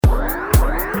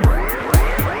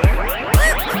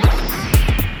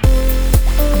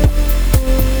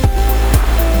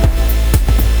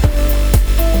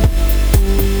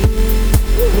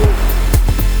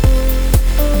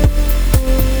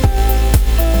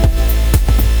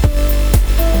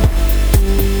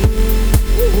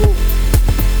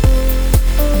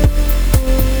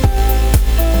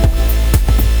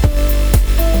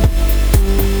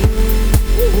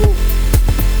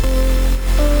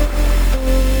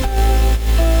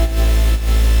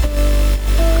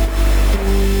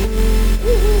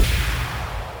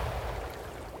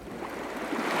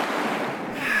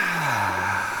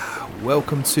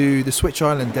welcome to the Switch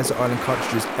Island Desert Island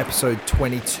Cartridges episode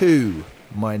 22.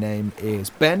 My name is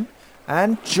Ben,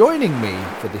 and joining me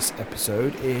for this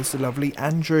episode is the lovely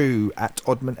Andrew at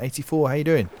Oddman84. How you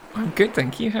doing? I'm good,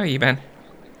 thank you. How are you, Ben?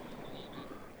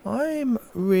 I'm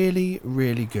really,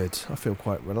 really good. I feel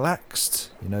quite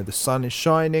relaxed. You know, the sun is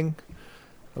shining.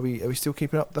 Are we still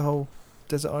keeping up the whole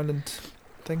desert island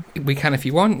thing? We can if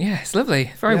you want. Yeah, it's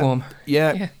lovely. Very warm.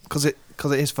 Yeah, because it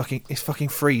is fucking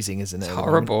freezing, isn't it? It's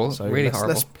horrible. So really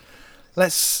horrible.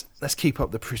 Let's keep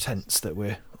up the pretense that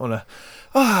we're on a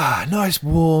nice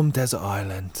warm desert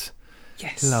island.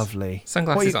 Yes. Lovely.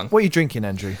 Sunglasses on. What are you drinking,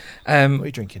 Andrew? What are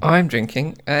you drinking? I'm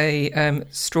drinking a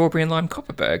strawberry and lime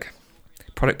Copperberg.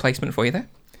 Product placement for you there.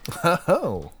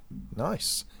 Oh,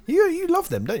 nice. You love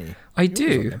them, don't you? I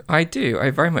do. I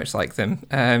very much like them.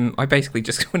 I basically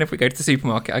just, whenever we go to the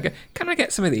supermarket, I go, can I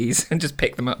get some of these? And just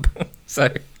pick them up.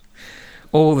 So,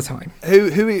 all the time.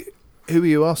 Who are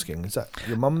you asking? Is that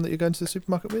your mum that you're going to the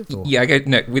supermarket with? Or? Yeah, I go,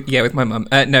 with my mum.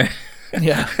 No.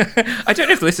 Yeah. I don't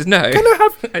know if the listeners know. Can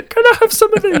I have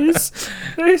some of these?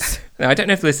 Please? No, I don't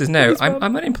know if the listeners know.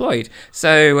 I'm unemployed,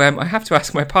 so I have to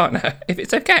ask my partner if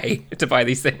it's okay to buy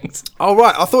these things. Oh,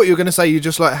 right. I thought you were going to say you're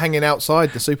just like hanging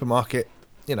outside the supermarket,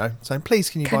 you know, saying, please,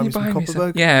 can you buy me some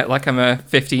Copperberg? Yeah, like I'm a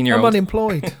 15-year-old. I'm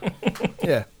unemployed.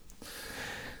 Yeah.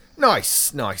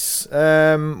 Nice.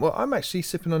 Well, I'm actually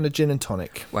sipping on a gin and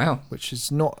tonic. Wow. Which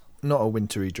is not a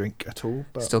wintry drink at all,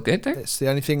 but still good though. It's the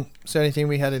only thing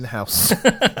we had in the house.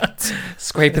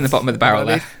 Scraping the bottom of the barrel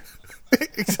there.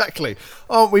 Exactly.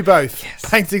 Aren't we both? Yes.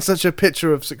 Painting such a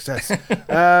picture of success.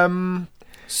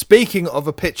 Speaking of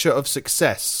a picture of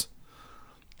success.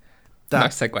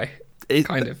 Nice segue.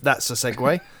 Kind of. That's a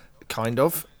segue. Kind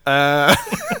of.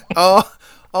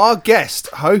 Our guest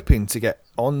hoping to get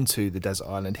onto the desert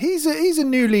island. He's a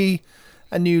newly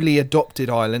adopted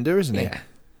islander, isn't he? Yeah.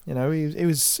 You know, he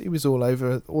was all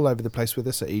over the place with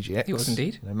us at EGX. He was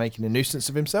indeed. You know, making a nuisance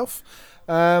of himself.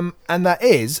 And that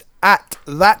is at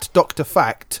that Dr.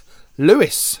 Fact,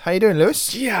 Lewis. How you doing,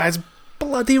 Lewis? Yeah, it's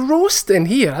bloody roasting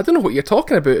here. I don't know what you're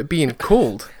talking about, it being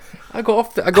cold. I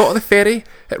got on the ferry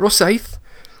at Rosyth.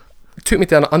 It took me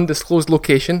to an undisclosed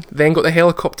location, then got the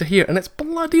helicopter here, and it's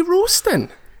bloody roasting.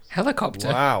 Helicopter?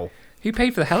 Wow. Who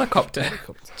paid for the helicopter?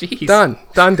 Jeez.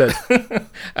 Dan did.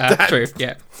 Dan. True,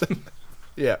 yeah.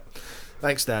 Yeah.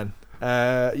 Thanks, Dan.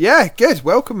 Yeah, good.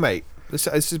 Welcome, mate. This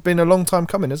has been a long time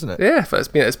coming, isn't it? Yeah, it's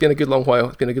been a good long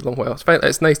while.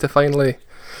 It's nice to finally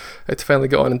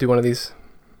get on and do one of these.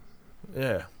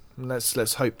 Yeah.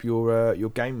 Let's hope your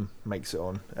game makes it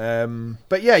on.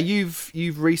 But yeah, you've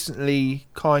recently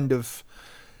kind of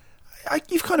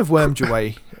wormed your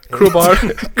way. crowbar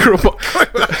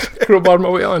my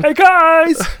way on. Hey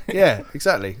guys! Yeah,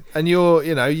 exactly. And you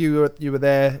were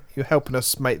there. You're helping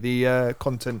us make the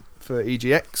content for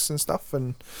EGX and stuff,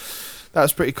 and that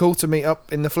was pretty cool to meet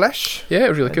up in the flesh. Yeah, it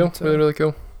was really cool. Really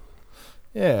cool.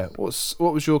 Yeah.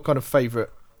 What was your kind of favourite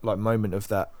like moment of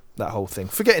that whole thing?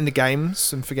 Forgetting the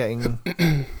games and forgetting,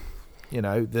 you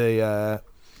know, the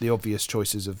obvious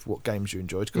choices of what games you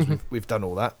enjoyed, because we've done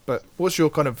all that. But what's your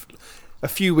kind of a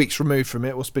few weeks removed from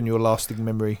it? What's been your lasting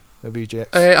memory of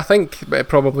EGX? I think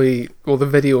probably the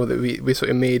video that we sort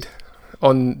of made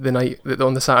on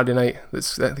the Saturday night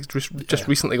that's just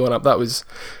recently gone up. That was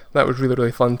really,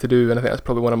 really fun to do, and I think that's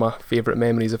probably one of my favourite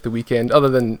memories of the weekend, other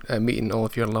than meeting all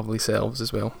of your lovely selves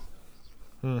as well.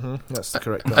 Mm-hmm. That's the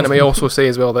correct answer. And I may also say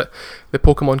as well that the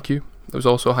Pokemon queue was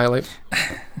also a highlight.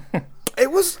 It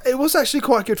was actually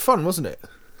quite good fun, wasn't it?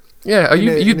 Yeah,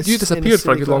 you disappeared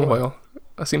for a good long while.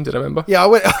 I seem to remember. Yeah,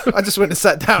 I just went and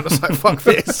sat down. I was like, fuck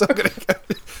this, I'm gonna go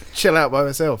chill out by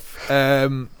myself.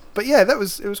 But yeah, it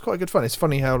was quite good fun. It's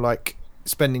funny how like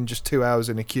spending just 2 hours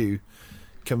in a queue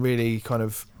can really kind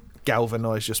of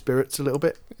galvanise your spirits a little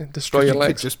bit. Destroy your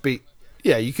legs.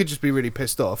 You could just be really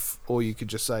pissed off, or you could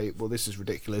just say, well, this is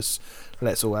ridiculous,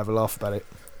 let's all have a laugh about it.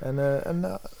 And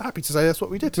happy to say that's what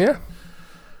we did. Yeah.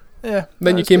 Yeah.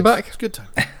 Then you came back. It's good time.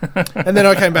 And then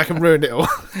I came back and ruined it all.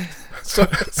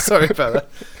 Sorry about that.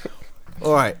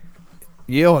 All right.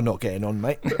 You're not getting on,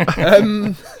 mate.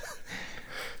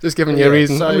 Just giving you a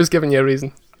reason. I'm just giving you a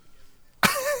reason.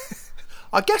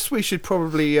 I guess we should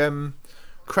probably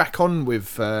crack on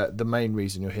with the main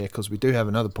reason you're here, because we do have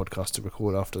another podcast to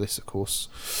record after this, of course.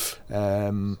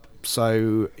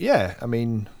 So, yeah, I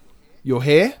mean, you're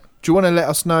here. Do you want to let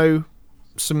us know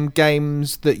some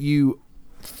games that you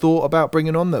thought about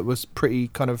bringing on that was pretty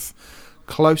kind of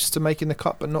close to making the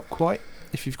cut but not quite,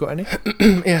 if you've got any?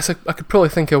 Yes, I could probably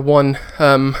think of one,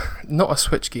 not a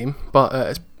Switch game, but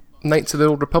it's Knights of the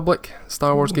Old Republic,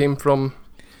 Star Wars game from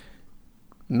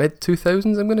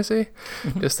mid-2000s, I'm going to say.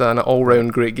 Just an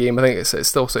all-round great game. I think it's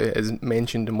still sort of is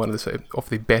mentioned in one of the sort of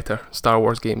the better Star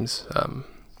Wars games.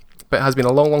 But it has been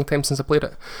a long, long time since I played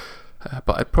it.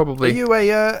 But I'd probably...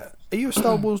 Are you a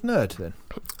Star Wars nerd then?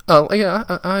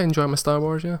 Yeah, I enjoy my Star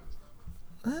Wars, yeah.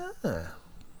 Ah,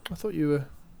 I thought you were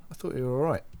all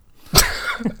right.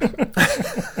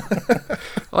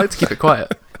 I like to keep it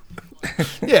quiet.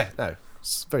 Yeah, no,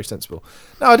 it's very sensible.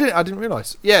 No, I didn't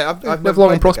realise. Yeah, I've Live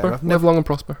long and prosper. Live long and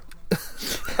prosper.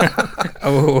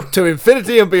 Oh, to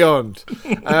infinity and beyond.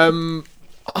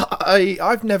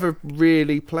 I've never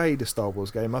really played a Star Wars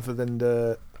game other than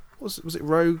the was it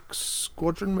Rogue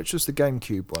Squadron, which was the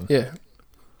GameCube one. Yeah,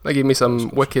 that gave me some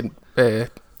wicked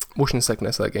motion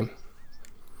sickness. That game.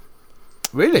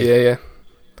 Really? Yeah.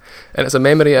 And it's a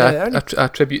memory, a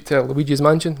tribute to Luigi's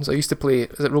Mansion. So I used to play.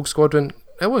 Is it Rogue Squadron?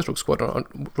 It was Rogue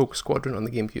Squadron on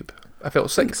the GameCube. I felt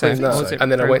sick playing that,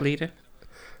 and then I went. Leader?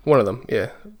 One of them, yeah.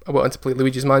 I went on to play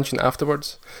Luigi's Mansion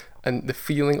afterwards, and the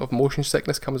feeling of motion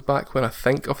sickness comes back when I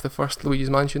think of the first Luigi's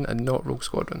Mansion and not Rogue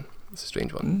Squadron. It's a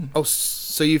strange one. Oh,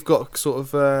 so you've got sort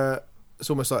of it's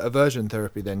almost like aversion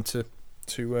therapy then to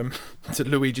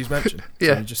Luigi's Mansion.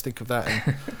 Yeah. So you just think of that.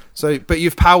 And, but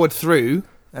you've powered through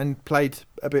and played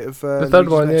a bit of the third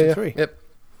Luigi's one, Mansion yeah. 3. Yep.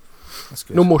 That's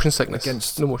good. No motion sickness.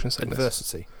 Against no motion sickness.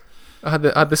 adversity. I had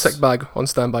the sick bag on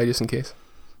standby just in case.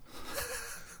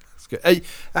 That's good.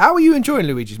 How are you enjoying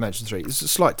Luigi's Mansion 3? It's a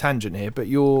slight tangent here, but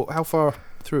how far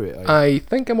through it are you? I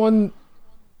think I'm on...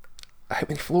 How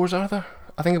many floors are there?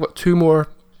 I think I've got 2 more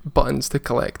buttons to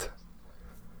collect.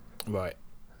 Right.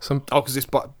 Some... Oh, because it's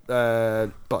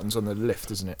buttons on the lift,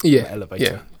 isn't it? Yeah, the elevator.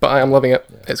 yeah. But I am loving it.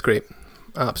 Yeah. It's great.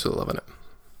 Absolutely loving it.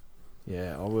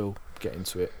 Yeah, I will get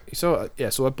into it. So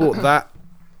I bought that.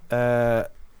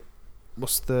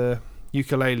 What's the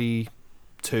Ukulele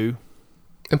 2?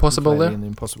 Impossible Ukulele there? and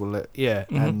Impossible yeah,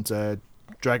 and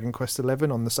Dragon Quest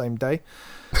 11 on the same day.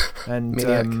 And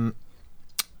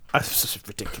that's just a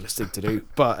ridiculous thing to do.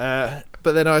 But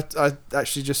then I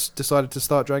actually just decided to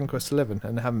start Dragon Quest 11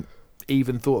 and haven't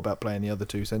even thought about playing the other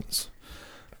 2 since.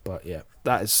 But yeah,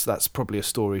 that's probably a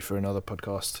story for another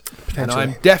podcast. And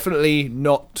I'm definitely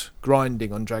not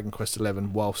grinding on Dragon Quest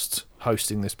 11 whilst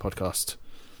hosting this podcast.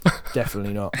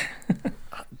 Definitely not.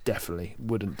 Definitely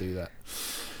wouldn't do that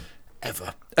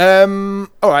ever.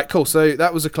 All right, cool. So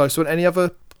that was a close one. Any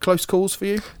other close calls for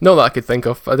you? No, that I could think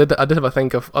of. I did have a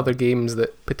think of other games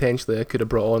that potentially I could have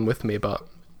brought on with me, but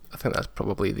I think that's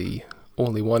probably the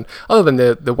only one. Other than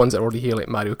the ones that are already here, like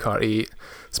Mario Kart 8,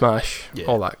 Smash,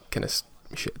 all that kind of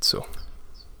shit. So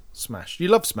Smash. You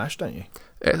love Smash, don't you?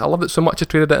 I loved it so much I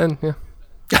traded it in. Yeah.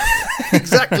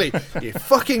 Exactly. You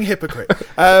fucking hypocrite.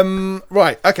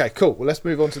 Right, okay, cool. Well, let's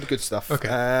move on to the good stuff.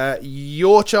 Okay.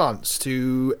 Your chance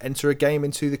to enter a game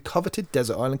into the coveted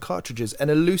Desert Island Cartridges, an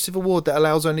elusive award that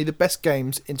allows only the best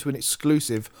games into an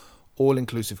exclusive,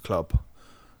 all-inclusive club.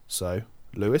 So,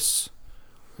 Lewis,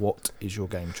 what is your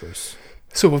game choice?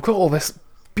 So we've got all this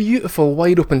beautiful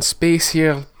wide open space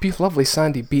here, lovely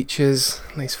sandy beaches,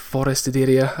 nice forested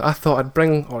area. I thought I'd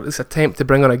bring, or at least attempt to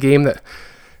bring on a game that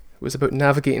was about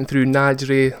navigating through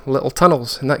Najri little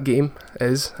tunnels, and that game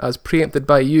is, as preempted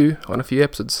by you on a few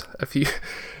episodes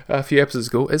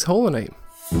ago, is Hollow Knight.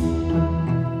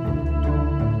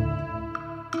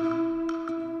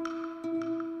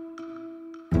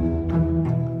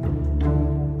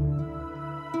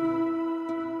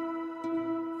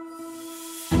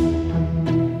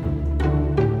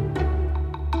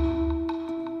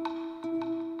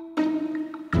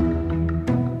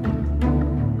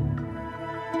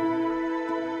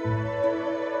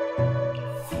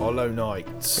 Hollow Knight.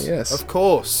 Yes. Of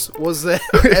course. Was there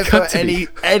ever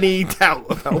any doubt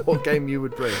about what game you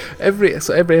would bring? Every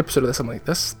episode of this, I'm like,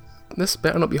 this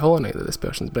better not be Hollow Knight that this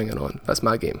person's bringing on. That's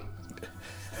my game.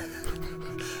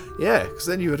 Yeah, because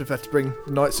then you would have had to bring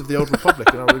Knights of the Old Republic,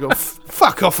 and I would have gone,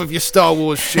 fuck off with your Star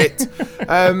Wars shit.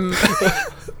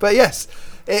 But yes,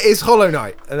 it is Hollow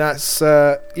Knight, and that's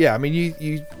I mean,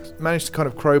 you managed to kind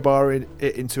of crowbar it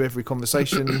into every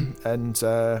conversation, and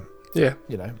yeah,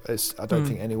 you know, I don't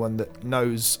think anyone that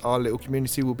knows our little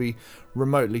community will be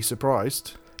remotely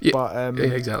surprised. Yeah, but,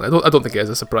 yeah, exactly. I don't think it is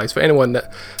a surprise for anyone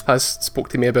that has spoke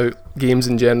to me about games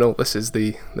in general. This is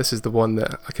the one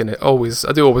that I always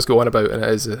go on about, and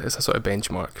it's a sort of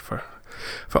benchmark for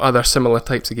other similar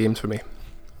types of games for me.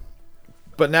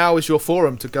 But now is your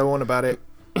forum to go on about it,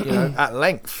 you know, at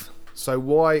length. So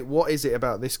what is it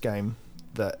about this game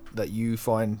that you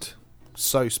find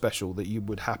so special that you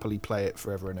would happily play it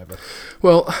forever and ever?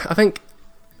 Well, I think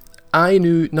I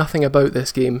knew nothing about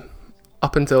this game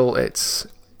up until its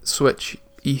Switch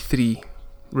E3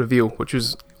 reveal, which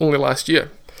was only last year.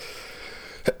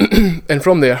 And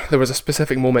from there was a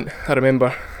specific moment I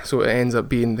remember. So it ends up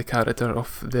being the character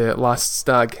of the last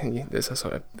stag, and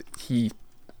he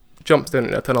jumps down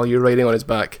into a tunnel, you're riding on his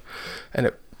back,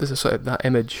 and there's a sort of that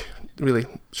image really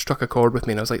struck a chord with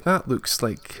me, and I was like, that looks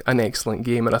like an excellent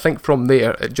game. And I think from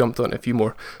there it jumped on a few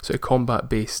more sort of combat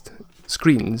based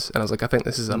screens, and I was like, I think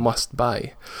this is a must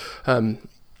buy.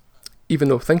 Even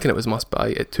though thinking it was must buy,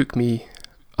 it took me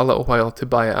a little while to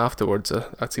buy it afterwards.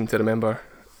 I seem to remember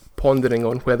pondering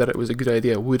on whether it was a good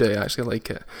idea. Would I actually like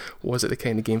it? Was it the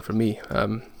kind of game for me?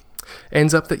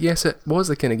 Ends up that yes, it was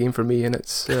the kind of game for me, and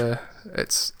it's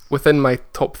within my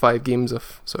top 5 games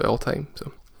of sort of all time.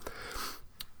 So,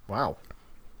 wow.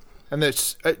 And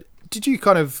that's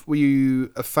were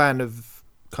you a fan of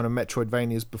kind of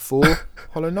Metroidvanias before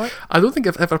Hollow Knight? I don't think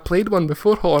I've ever played one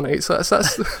before Hollow Knight. So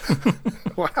that's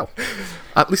wow.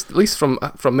 At least from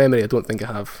memory, I don't think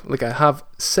I have. Like, I have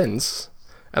since,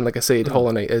 and like I said,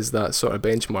 Hollow Knight is that sort of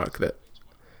benchmark that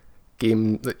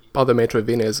other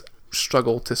Metroidvanias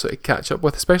struggle to sort of catch up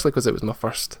with, especially because it was my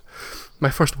first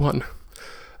one.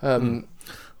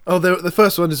 The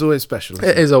first one is always special.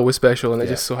 It is always special, and it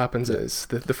just so happens that it's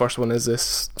the first one is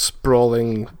this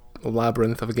sprawling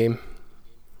labyrinth of a game.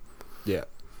 Yeah,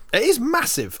 it is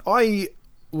massive. I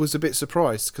was a bit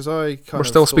surprised because we're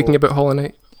still speaking about Hollow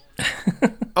Knight.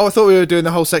 I thought we were doing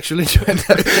the whole sexual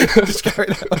innuendo. Just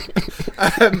carrying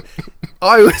on.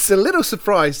 I was a little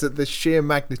surprised at the sheer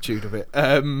magnitude of it.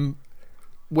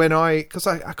 Because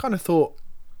I kind of thought,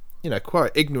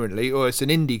 quite ignorantly, it's an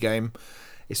indie game,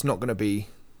 it's not going to be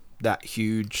that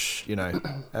huge,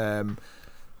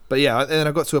 But yeah, then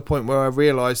I got to a point where I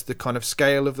realised the kind of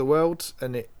scale of the world,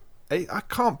 and I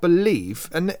can't believe.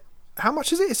 And how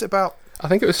much is it? It's about, I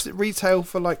think it was retail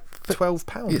for like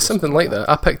 £12. It's something like that.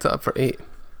 I picked it up for £8.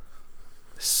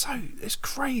 So it's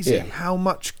crazy how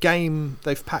much game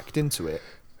they've packed into it,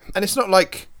 and it's not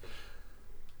like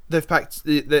they've packed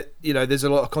that. There's a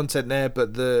lot of content there,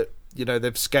 but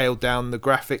they've scaled down the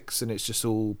graphics, and it's just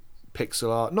all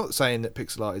pixel art. Not saying that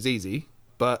pixel art is easy,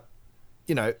 but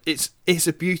it's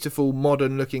a beautiful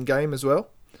modern looking game as well.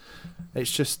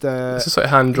 It's just it's a sort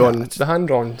of hand-drawn. The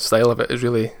hand-drawn style of it is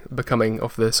really becoming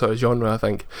of the sort of genre, I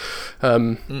think.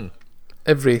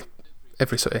 Every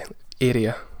sort of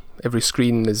area, every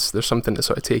screen there's something to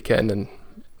sort of take in, and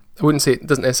I wouldn't say it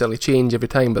doesn't necessarily change every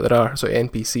time, but there are sort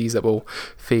of NPCs that will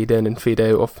fade in and fade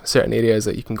out of certain areas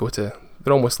that you can go to.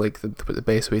 They're almost like the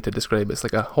best way to describe it. It's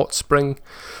like a hot spring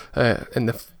in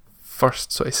the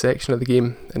first sort of section of the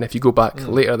game, and if you go back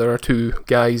later, there are 2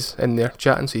 guys in there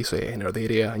chatting, so you sort of enter the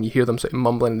area and you hear them sort of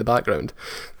mumbling in the background.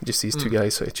 Just these 2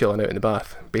 guys sort of chilling out in the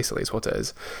bath, basically is what it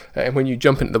is. And when you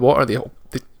jump into the water, they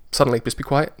suddenly just be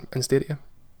quiet and stare at you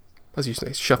as you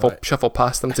shuffle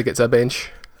past them to get to a bench.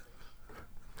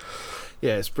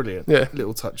 Yeah, it's brilliant. Yeah,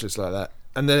 little touches like that.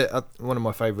 And one of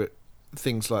my favourite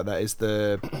things like that is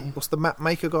what's the map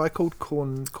maker guy called?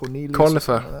 Cornelius?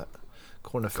 Cornifer.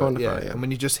 Cornifer, yeah. And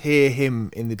when you just hear him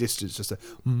in the distance, just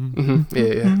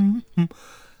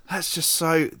that's just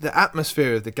so, the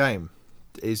atmosphere of the game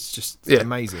is just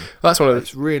amazing. That's one of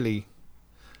it's really,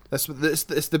 it's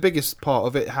the biggest part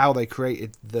of it, how they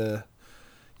created the,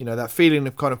 that feeling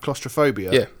of kind of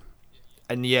claustrophobia. Yeah.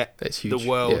 And yet the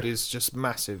world is just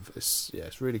massive.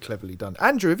 It's really cleverly done.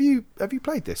 Andrew, have you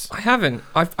played this? I haven't.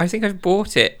 I think I've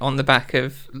bought it on the back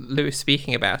of Lewis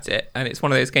speaking about it, and it's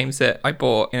one of those games that I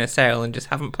bought in a sale and just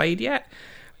haven't played yet.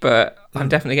 But I'm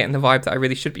definitely getting the vibe that I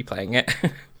really should be playing it.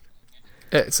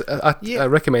 I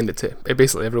recommend it to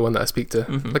basically everyone that I speak to.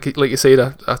 Like you said,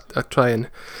 I try and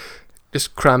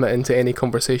just cram it into any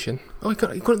conversation. Oh, you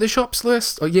got to the shops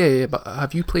list? Oh, yeah, but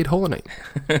have you played Hollow Knight?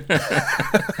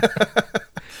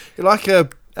 You're like a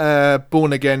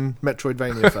born-again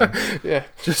Metroidvania fan. Yeah.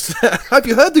 Just, have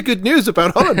you heard the good news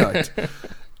about Hollow Knight?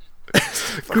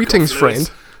 Greetings, friend.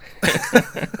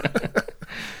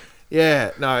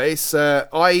 Yeah, no, it's...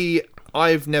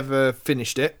 I've never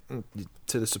finished it,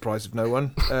 to the surprise of no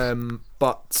one.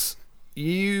 But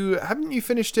haven't you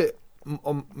finished it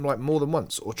on like more than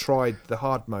once, or tried the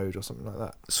hard mode or something like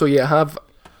that? So yeah, I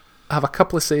have a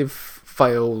couple of save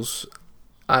files.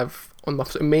 I've on my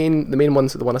the main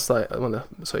ones, the one I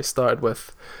started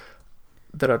with.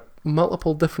 There are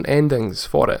multiple different endings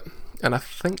for it, and I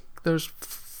think there's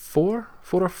four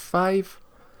or five.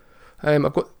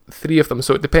 I've got 3 of them,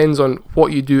 so it depends on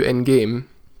what you do in game.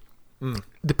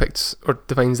 Depicts or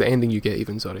defines the ending you get.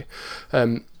 Even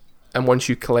and once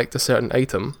you collect a certain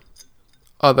item,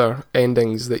 other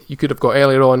endings that you could have got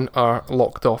earlier on are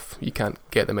locked off. You can't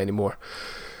get them anymore.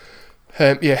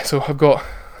 So I've got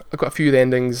a few of the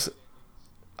endings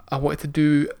I wanted to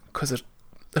do, because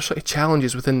there's sort of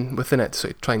challenges within it to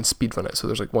sort of try and speedrun it. So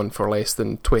there's like one for less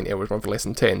than 20 hours, one for less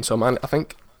than 10. So I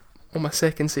think on my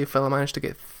second save file I managed to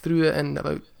get through it in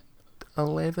about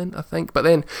 11, I think. But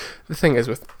then the thing is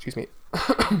with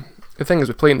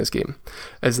playing this game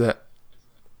is that,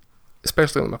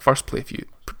 especially on my first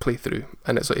playthrough,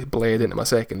 and it sort of bled into my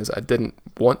second, is that I didn't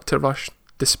want to rush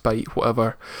despite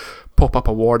whatever pop-up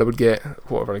award I would get,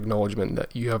 whatever acknowledgement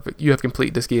that you have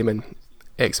completed this game in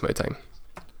X amount of time.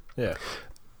 Yeah.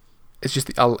 It's just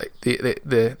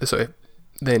the sort of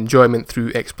the enjoyment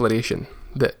through exploration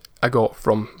that I got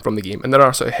from the game. And there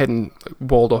are sort of hidden,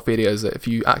 walled off areas that if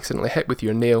you accidentally hit with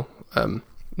your nail,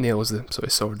 nail is the sort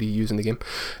of sword you use in the game,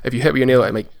 if you hit with your nail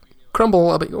it might crumble a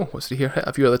little bit. Oh, what's through here? Hit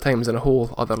a few other times and a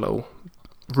whole other little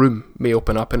room may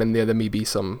open up, and in there may be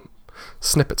some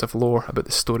snippets of lore about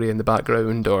the story in the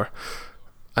background or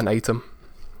an item.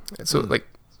 So like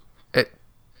it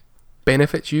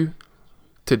benefits you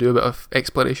to do a bit of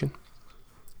exploration.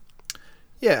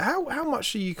 Yeah, how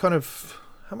much do you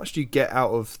get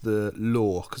out of the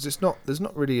lore? Because there's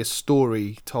not really a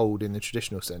story told in the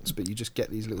traditional sense, but you just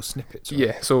get these little snippets. Right?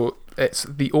 Yeah, so it's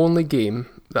the only game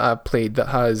that I've played that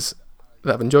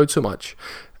I've enjoyed so much,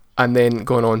 and then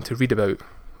gone on to read about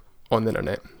on the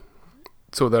internet.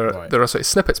 So there are sort of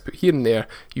snippets put here and there.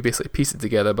 You basically piece it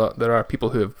together, but there are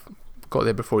people who have got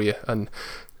there before you and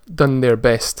done their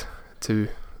best to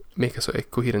make a sort of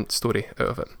coherent story out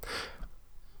of it.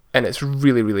 And it's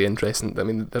really, really interesting. I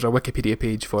mean, there's a Wikipedia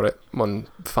page for it on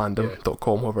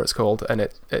fandom.com, whatever it's called, and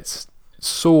it's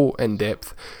so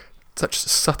in-depth. Such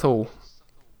subtle,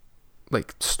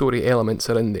 like, story elements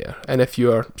are in there. And if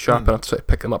you're sharp enough to sort of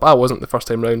pick them up, I wasn't the first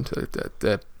time round.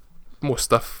 Most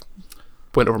stuff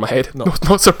went over my head.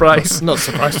 Not surprised. Not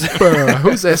surprised.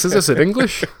 Who's this? Is this in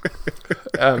English?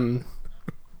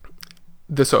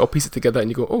 The sort of piece it together and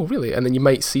you go, oh, really? And then you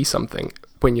might see something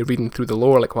when you're reading through the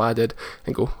lore, like what I did,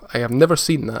 and go, I have never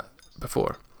seen that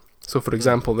before. So, for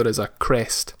example, there is a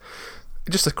crest,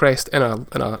 just a crest in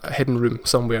a hidden room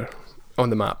somewhere on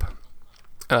the map.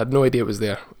 And I had no idea it was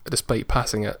there, despite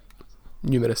passing it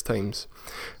numerous times.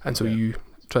 And so you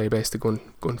try your best to go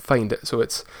and find it. So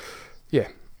it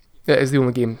is the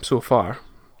only game so far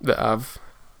that I've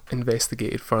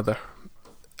investigated further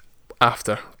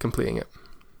after completing it.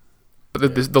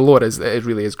 But the lore it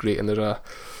really is great, and there are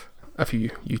a few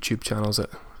YouTube channels that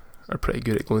are pretty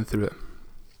good at going through it.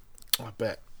 I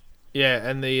bet. Yeah,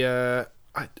 and the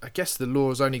I guess the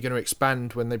lore is only going to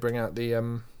expand when they bring out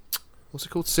the what's it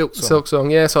called, Silk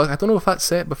Song. Yeah. So I don't know if that's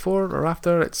set before or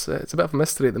after. It's a bit of a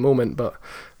mystery at the moment, but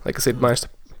like I said, managed to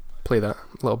play that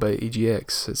a little bit at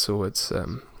EGX, so it's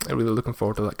I'm really looking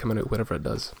forward to that coming out whenever it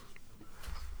does.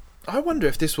 I wonder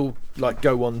if this will like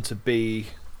go on to be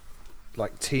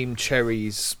like Team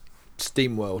Cherry's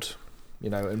SteamWorld,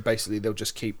 and basically they'll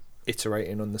just keep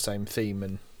iterating on the same theme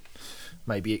and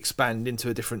maybe expand into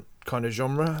a different kind of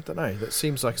genre. I don't know. That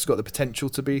seems like it's got the potential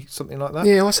to be something like that.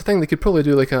 Yeah, well, that's the thing. They could probably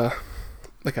do like a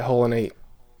Hollow Knight,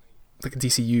 like a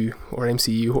DCU or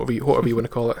MCU, whatever you want to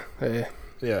call it.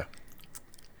 Yeah.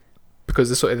 Because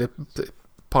the sort of the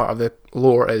part of the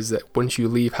lore is that once you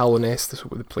leave Hollow Nest,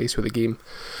 the place where the game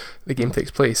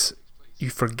takes place, you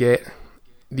forget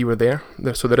you were there.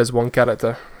 So there is one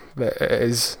character that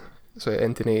is sort of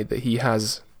intimated that he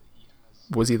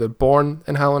was either born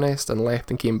in Hollow Nest and left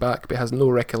and came back, but has no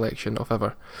recollection of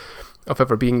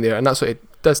ever being there. And that's what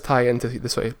it does tie into the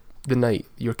sort of the night,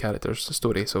 your character's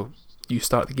story. So you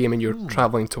start the game and you're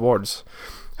travelling towards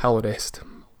Hollow Nest,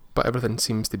 but everything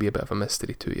seems to be a bit of a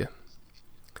mystery to you.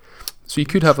 So you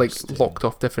could have like locked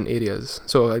off different areas.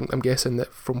 So I'm guessing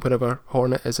that from wherever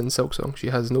Hornet is in Silksong, she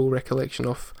has no recollection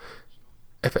of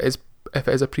if it is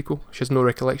a prequel. She has no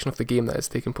recollection of the game that is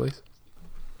taking place.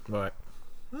 Right.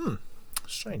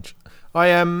 Strange. I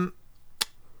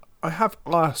have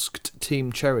asked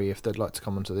Team Cherry if they'd like to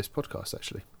come onto this podcast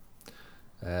actually,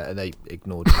 and they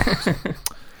ignored me.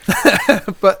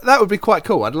 But that would be quite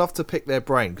cool. I'd love to pick their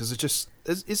brain because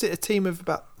is it a team of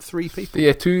about 3 people?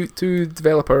 Yeah, two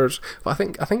developers. I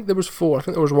think there was 4. I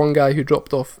think there was one guy who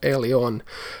dropped off early on,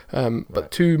 but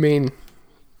 2 main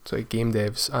game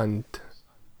devs and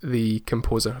the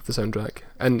composer of the soundtrack.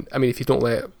 And I mean, if you don't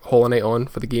let Hollow Knight on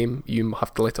for the game, you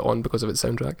have to let it on because of its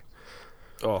soundtrack.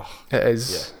 Oh, it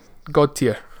is god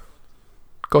tier.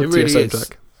 God tier really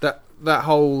soundtrack. Is. That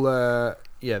whole the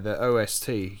OST,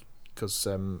 because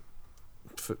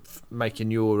for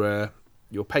making your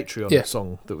Patreon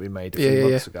song that we made a few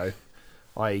months ago,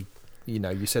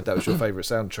 you said that was your favourite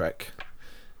soundtrack,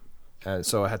 and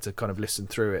so I had to kind of listen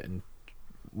through it and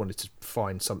wanted to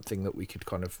find something that we could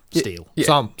kind of steal,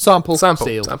 sample,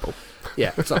 steal, sample,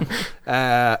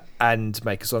 and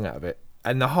make a song out of it.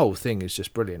 And the whole thing is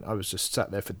just brilliant. I was just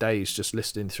sat there for days just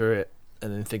listening through it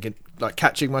and then thinking, like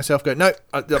catching myself going, no,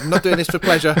 I'm not doing this for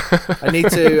pleasure. I need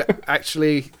to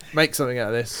actually make something out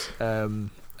of this.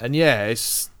 And yeah,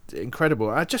 it's incredible.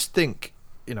 I just think,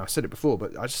 I said it before,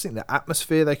 but I just think the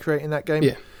atmosphere they create in that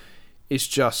game is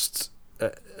just,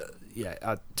 a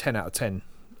 10 out of 10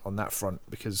 on that front,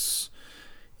 because,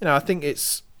 I think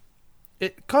it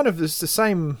kind of is the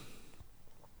same,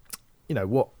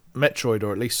 what Metroid,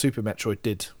 or at least Super Metroid,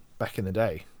 did back in the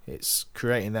day. It's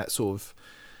creating that sort of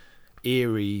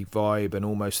eerie vibe, and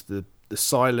almost the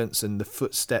silence and the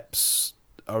footsteps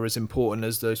are as important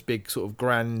as those big sort of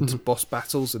grand boss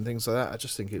battles and things like that. I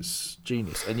just think it's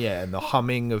genius. And and the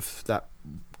humming of that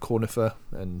conifer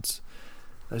and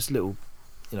those little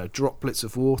droplets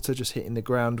of water just hitting the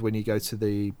ground when you go to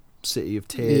the City of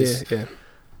Tears.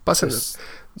 But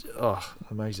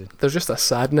amazing. There's just a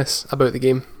sadness about the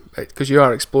game, because you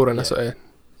are exploring a sort of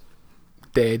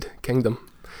dead kingdom,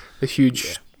 the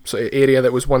huge sort of area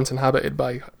that was once inhabited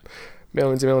by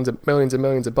millions and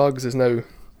millions of bugs is now,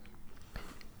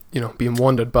 being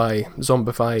wandered by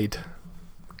zombified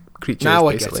creatures. Now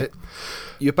basically. I get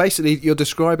it. You're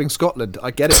describing Scotland.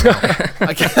 I get it now.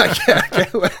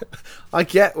 I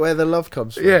get where the love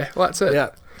comes from. Yeah, well, that's it. Yeah,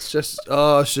 it's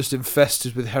just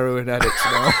infested with heroin addicts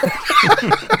now.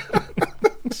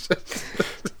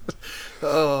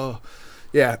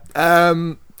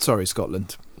 Sorry,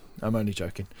 Scotland. I'm only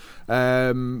joking.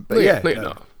 But no, you're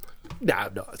not. No,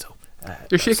 not at all.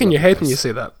 You're shaking your head when you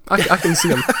say that. I can see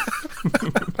him.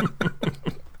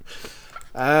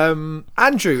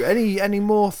 Andrew, any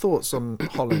more thoughts on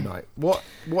Hollow Knight? What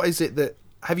is it that,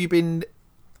 have you been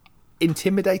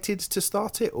intimidated to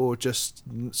start it, or just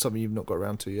something you've not got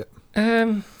around to yet?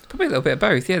 Probably a little bit of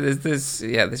both. Yeah,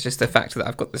 there's just the fact that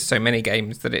I've got so many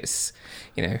games that it's,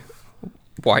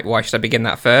 why should I begin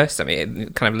that first? I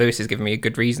mean, kind of Lewis has given me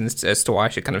good reasons as to why I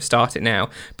should kind of start it now.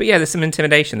 But yeah, there's some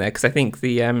intimidation there, because I think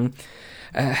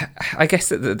I guess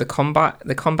that the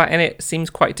combat in it seems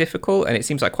quite difficult, and it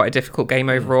seems like quite a difficult game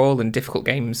overall. And difficult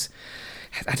games,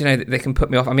 I don't know, they can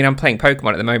put me off. I mean, I'm playing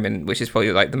Pokemon at the moment, which is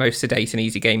probably like the most sedate and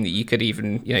easy game that you could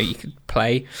even you could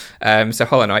play. So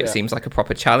Hollow Knight seems like a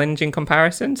proper challenge in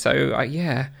comparison. So I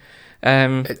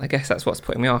guess that's what's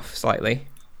putting me off slightly.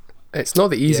 It's not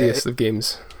the easiest of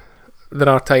games. There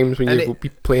are times when you will be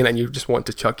playing it and you just want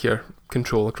to chuck your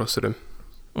control across the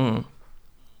room.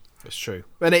 It's true.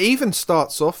 And it even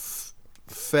starts off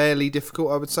fairly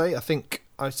difficult, I would say. I think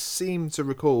I seem to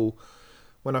recall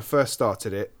when I first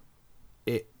started it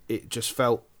just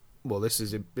felt, well, this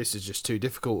is just too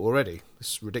difficult already.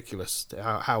 This is ridiculous.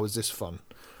 How is this fun?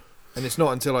 And it's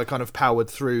not until I kind of powered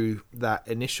through that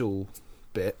initial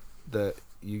bit that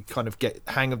you kind of get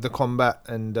hang of the combat,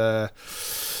 and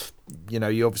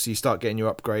you obviously start getting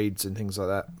your upgrades and things like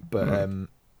that. But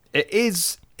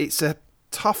it's a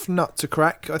tough nut to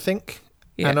crack, I think.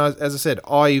 And as I said,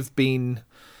 I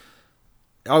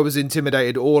was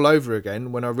intimidated all over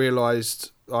again when I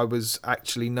realised I was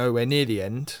actually nowhere near the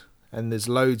end, and there's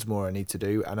loads more I need to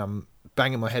do, and I'm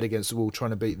banging my head against the wall trying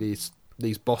to beat these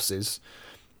bosses,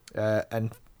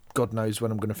 and God knows when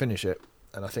I'm going to finish it.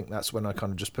 And I think that's when I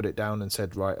kind of just put it down and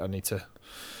said, right, I need to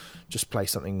just play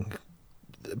something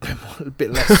a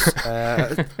bit less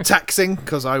taxing,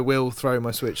 because I will throw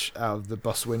my Switch out of the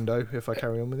bus window if I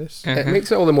carry on with this. It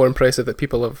makes it all the more impressive that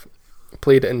people have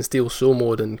played it in Steel Soul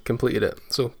mode and completed it.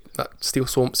 So that Steel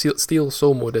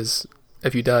Soul mode is,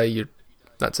 if you die,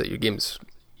 that's it, your game's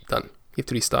done. You have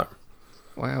to restart.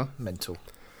 Wow. Mental.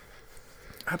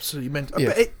 Absolutely mental.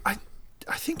 Yeah. But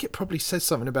I think it probably says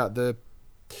something about the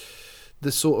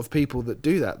sort of people that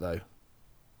do that, though.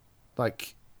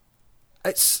 Like,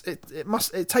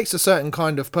 it takes a certain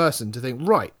kind of person to think,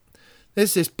 right,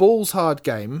 there's this balls hard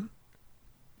game,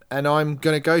 and I'm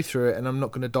going to go through it, and I'm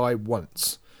not going to die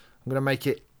once. I'm going to make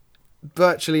it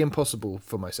virtually impossible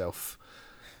for myself.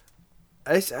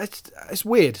 It's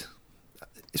weird.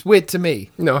 It's weird to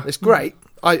me. No, it's great.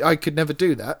 I could never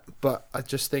do that, but I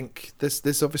just think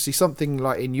there's obviously something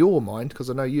like in your mind, because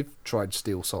I know you've tried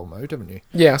Steel Soul mode, haven't you?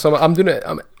 Yeah, so I'm doing it.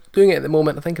 I'm doing it at the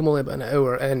moment. I think I'm only about an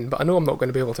hour in, but I know I'm not going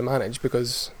to be able to manage,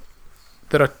 because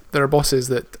there are bosses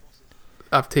that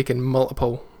I've taken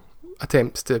multiple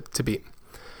attempts to beat.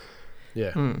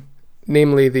 Yeah.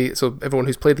 Namely, so everyone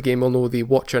who's played the game will know the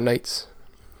Watcher Knights.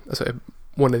 That's sort of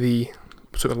one of the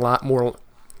sort of more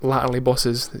laterally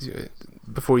bosses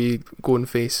before you go and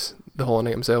face the Hollow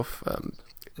Knight himself.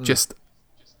 Just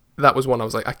that was one I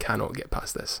was like, I cannot get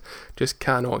past this. Just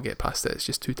cannot get past it. It's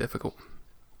just too difficult.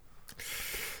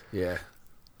 Yeah.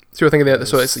 So you're thinking that,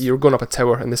 so you're going up a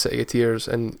tower in the City of Tears,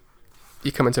 and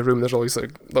you come into a room. There's all these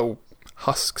like little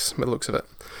husks, by the looks of it,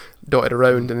 dotted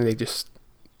around, and then they just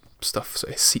stuff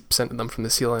sort of seeps into them from the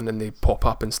ceiling, and they pop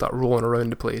up and start rolling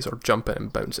around the place or jumping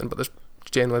and bouncing. But there's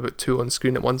generally about 2 on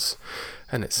screen at once,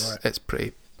 and it's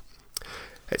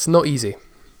not easy.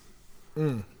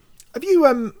 Have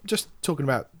you just talking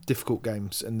about difficult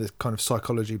games and the kind of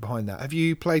psychology behind that? Have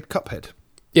you played Cuphead?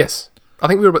 Yes, I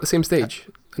think we were about the same stage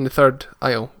in the third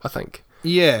aisle, I think.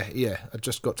 Yeah. I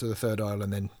just got to the third aisle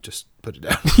and then just put it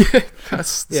down. Yeah,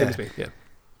 that's the same as me. Yeah,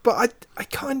 but I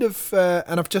kind of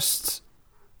and I've just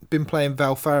been playing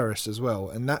Valfaris as well,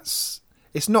 and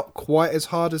it's not quite as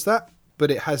hard as that,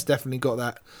 but it has definitely got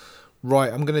that.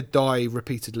 Right, I'm going to die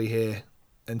repeatedly here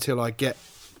until I get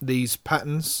these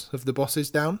patterns of the bosses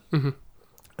down. Mm-hmm.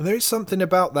 And there is something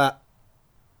about that,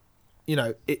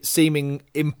 it seeming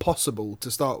impossible to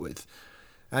start with.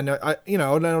 And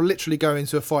I'll literally go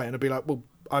into a fight and I'll be like, well,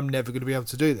 I'm never going to be able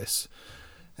to do this.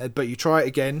 But you try it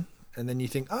again, and then you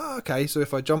think, okay, so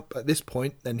if I jump at this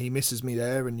point, then he misses me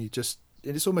there, and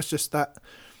it's almost just that.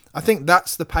 I think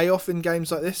that's the payoff in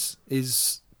games like this,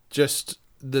 is just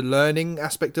the learning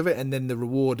aspect of it, and then the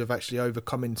reward of actually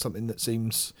overcoming something that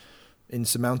seems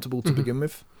insurmountable to begin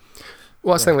with.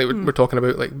 Well, that's the thing, like we're talking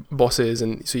about, like bosses,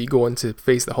 and so you go on to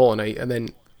face the Hollow Knight, and then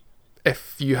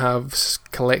if you have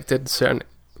collected certain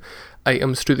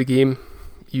items through the game,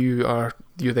 you're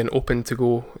then open to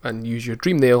go and use your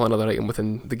Dream Nail, another item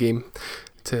within the game,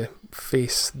 to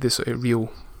face this sort of real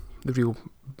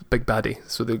big baddie.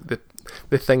 So the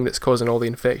thing that's causing all the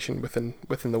infection within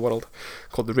the world,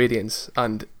 called the Radiance.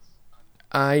 And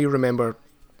I remember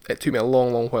it took me a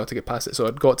long while to get past it. So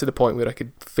I'd got to the point where I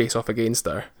could face off against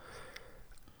her,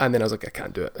 and then I was like, I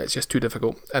can't do it. It's just too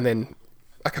difficult. And then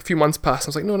like a few months passed, I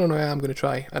was like, no, I'm going to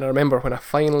try. And I remember when I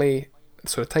finally,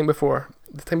 so the time before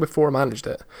I managed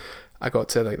it, I got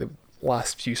to like the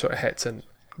last few sort of hits and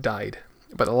died.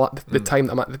 But the time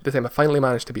I finally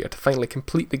managed to beat her, to finally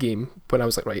complete the game, when I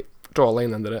was like, right, draw a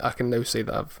line under it, I can now say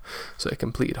that I've sort of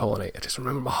completed Hollow Knight. I just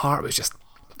remember my heart was just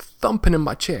thumping in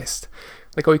my chest.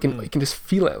 Like, you can just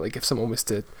feel it. Like if someone was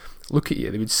to look at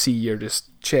you, they would see your just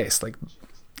chest, like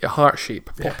a heart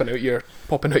shape popping out your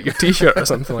t-shirt or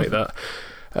something like that.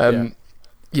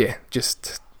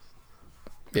 Just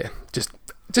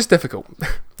difficult.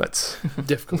 That's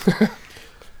difficult.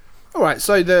 All right,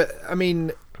 so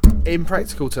in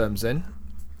practical terms, then,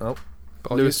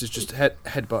 Lewis has just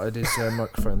headbutted his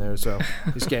microphone there as well.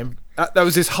 He's getting that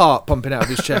was his heart pumping out of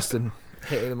his chest and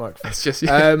hitting the microphone. It's just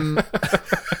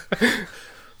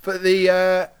but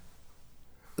the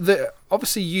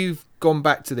obviously you've gone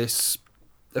back to this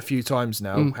a few times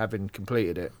now, having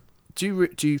completed it. Do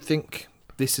you think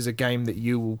this is a game that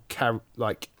you will carry?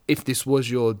 Like, if this was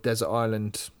your Desert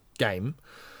Island game,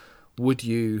 would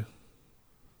you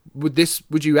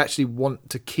actually want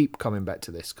to keep coming back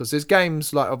to this? Because there's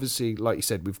games like, obviously, like you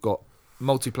said, we've got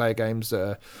multiplayer games that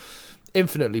are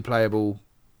infinitely playable.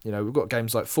 We've got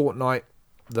games like Fortnite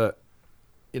that,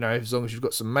 as long as you've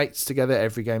got some mates together,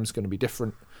 every game's going to be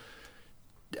different.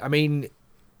 I mean,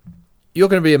 you're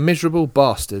going to be a miserable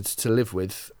bastard to live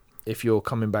with if you're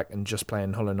coming back and just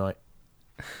playing Hollow Knight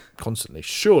constantly,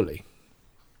 surely.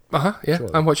 Yeah.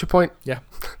 Surely. And what's your point? Yeah.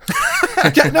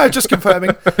 No, just confirming.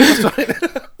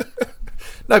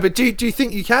 No, but do you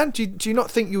think you can? Do you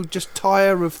not think you'll just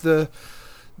tire of the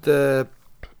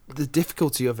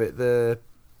difficulty of it? That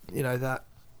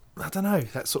I don't know,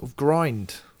 that sort of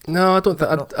grind. No, I don't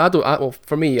think. Well,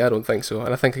 for me, I don't think so.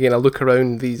 And I think, again, I look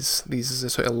around these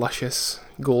sort of luscious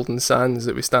golden sands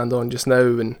that we stand on just now,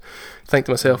 and think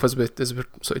to myself as we're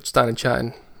sort of standing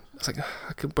chatting, it's like,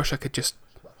 I wish I could just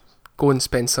go and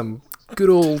spend some good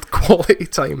old quality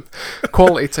time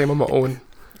on my own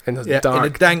in a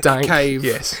dank cave.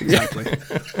 Yes, exactly.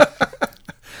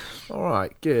 All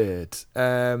right, good.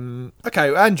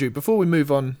 Okay, Andrew, before we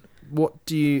move on,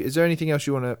 is there anything else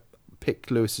you want to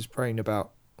pick Lewis's brain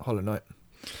about Hollow Knight?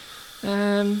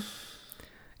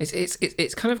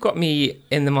 It's kind of got me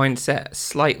in the mindset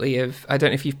slightly of, I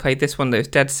don't know if you've played this one, those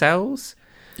Dead Cells.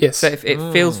 Yes. So it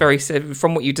feels very,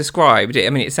 from what you described,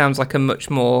 it sounds like a much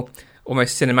more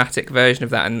almost cinematic version of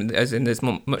that, and as in there's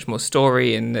much more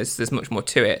story and there's much more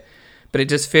to it. But it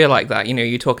does feel like that,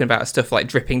 you're talking about stuff like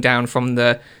dripping down from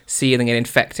the ceiling and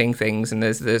infecting things, and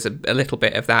there's a little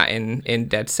bit of that in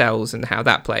Dead Cells and how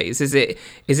that plays. Is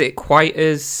it quite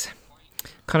as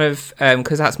kind of,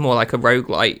 because that's more like a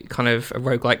roguelike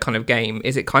kind of game,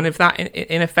 is it kind of that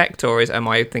in effect, or am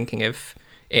I thinking of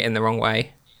it in the wrong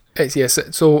way? Yes,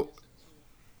 so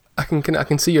I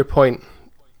can see your point.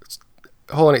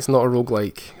 Hollow Knight's not a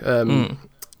roguelike.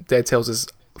 Dead Cells is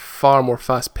far more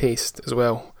fast paced as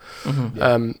well. Mm-hmm.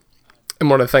 And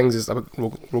one of the things is about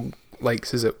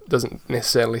roguelikes is it doesn't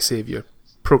necessarily save your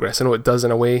progress. I know it does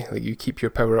in a way, like you keep your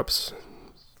power-ups.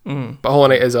 But Hollow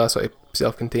Knight is a sort of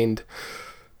self-contained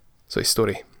sort of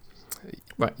story.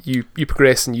 Right. You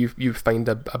progress and you find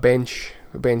a bench.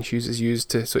 A bench is used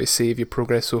to sort of save your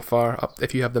progress so far.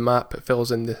 If you have the map, it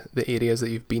fills in the areas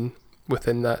that you've been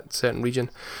within that certain region.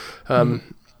 I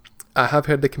have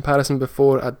heard the comparison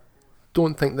before. I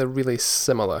don't think they're really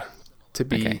similar, to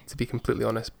be completely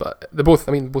honest. But they're both.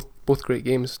 I mean, both great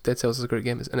games. Dead Cells is a great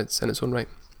game in its own right.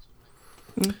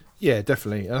 Yeah,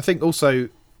 definitely. And I think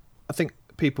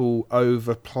people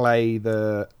overplay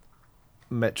the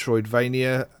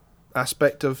Metroidvania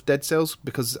aspect of Dead Cells,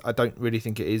 because I don't really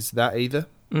think it is that either,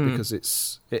 because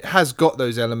it has got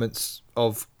those elements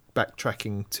of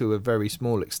backtracking to a very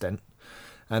small extent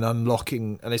and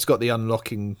unlocking, and it's got the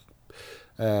unlocking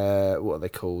what are they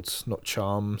called, not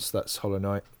charms, that's Hollow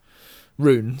Knight,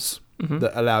 runes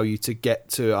that allow you to get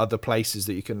to other places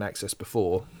that you couldn't access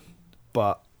before,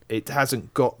 but it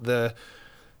hasn't got the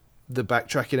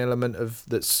backtracking element of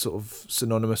that's sort of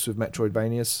synonymous with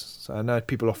Metroidvanias. So I know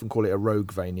people often call it a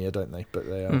Roguevania, don't they? But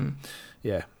they are,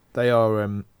 they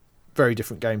are very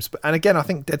different games. And again, I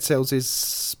think Dead Cells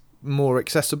is more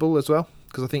accessible as well,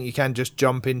 because I think you can just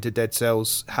jump into Dead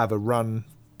Cells, have a run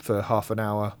for half an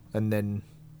hour, and then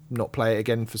not play it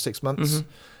again for 6 months.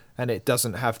 And it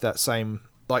doesn't have that same,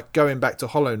 like going back to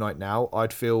Hollow Knight now,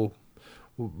 I'd feel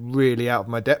really out of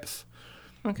my depth.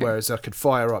 Whereas I could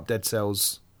fire up Dead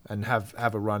Cells and have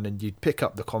a run, and you'd pick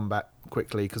up the combat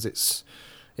quickly, because it's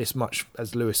much,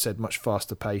 as Lewis said, much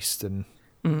faster paced, and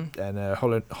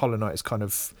Hollow Knight is kind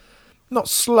of not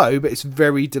slow, but it's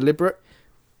very deliberate,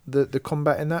 the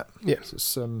combat in that. So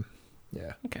it's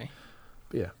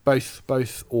But yeah,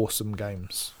 both awesome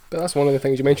games. But that's one of the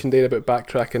things you mentioned there about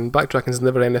backtracking. Backtracking is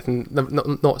never anything,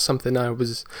 not something I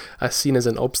was seen as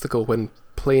an obstacle when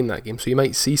playing that game. So you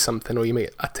might see something, or you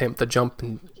might attempt to jump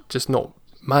and just not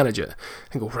manage it,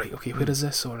 and go, right, okay, where is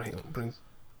this? All right, bring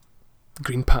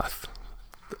green path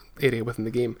area within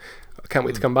the game. I can't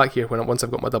wait to come back here once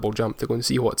I've got my double jump to go and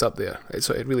see what's up there. It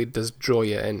really does draw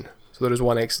you in. So there is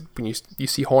one when you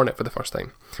see Hornet for the first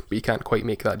time, but you can't quite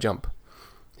make that jump.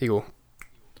 You go,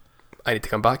 I need to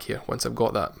come back here once I've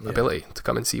got that ability to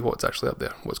come and see what's actually up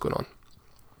there, what's going on.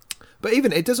 But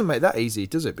even it doesn't make that easy,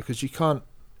 does it? Because you can't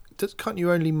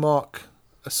you only mark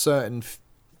a certain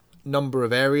number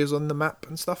of areas on the map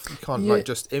and stuff? You can't like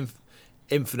just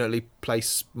infinitely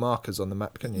place markers on the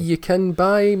map, can you? You can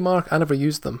buy I never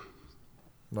used them.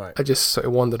 Right. I just sort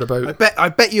of wandered about. I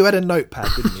bet you had a notepad,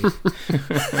 didn't you?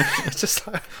 It's just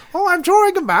like, I'm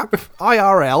drawing a map,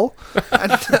 IRL.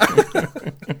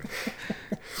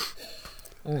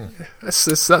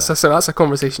 That's a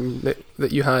conversation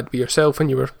that you had with yourself when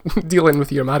you were dealing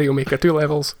with your Mario Maker 2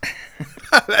 levels.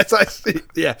 That's actually,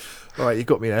 yeah. All right, you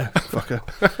got me there, fucker.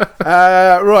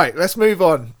 Right, let's move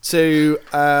on to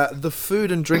the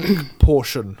food and drink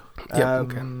portion.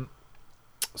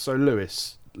 So,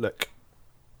 Lewis, look,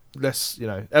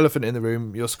 elephant in the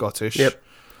room. You're Scottish. Yep.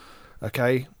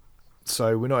 Okay.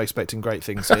 So we're not expecting great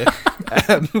things here.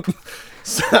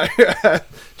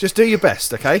 Just do your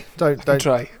best, okay? Don't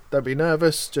try. Don't be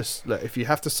nervous. Just look. If you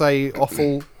have to say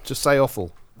offal, just say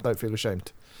offal. Don't feel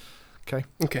ashamed. Okay.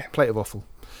 Okay. Plate of offal.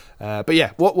 But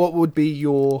yeah, what would be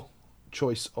your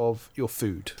choice of your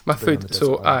food? My food.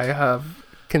 So I have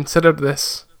considered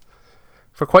this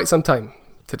for quite some time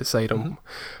to decide on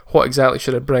what exactly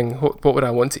should I bring. What would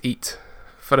I want to eat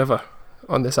forever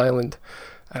on this island?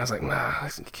 And I was like, nah,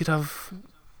 you could have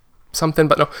something,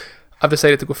 but no. I've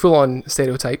decided to go full on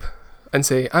stereotype and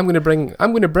say, I'm going to bring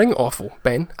offal,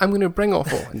 Ben. I'm going to bring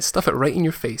offal and stuff it right in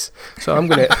your face. So I'm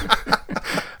going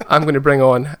to bring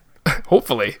on,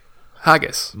 hopefully,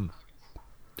 haggis.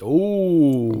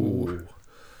 Ooh.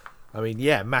 I mean,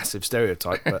 yeah, massive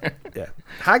stereotype, but yeah,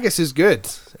 haggis is good.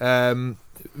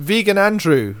 Vegan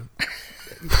Andrew.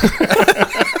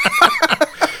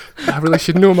 I really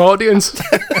should know my audience.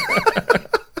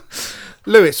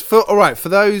 Lewis, for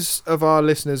those of our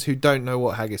listeners who don't know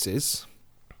what haggis is,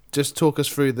 just talk us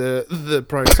through the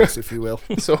process, if you will.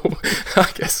 So,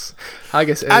 haggis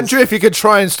is... Andrew, if you could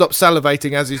try and stop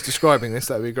salivating as he's describing this,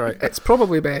 that would be great. It's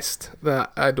probably best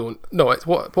that I don't... No, it's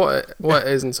what it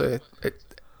is, and so it's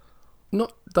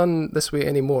not done this way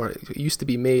anymore. It used to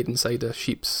be made inside a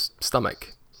sheep's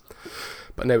stomach,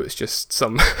 but now it's just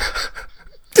some... now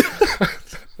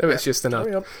it's just in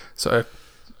a sort of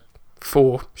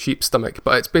faux sheep stomach,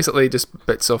 but it's basically just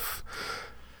bits of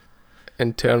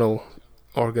internal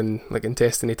organ, like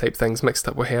intestine type things, mixed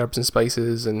up with herbs and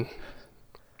spices and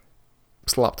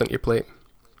slapped onto your plate.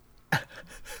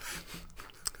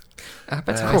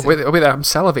 Appetizing. Wait there, I'm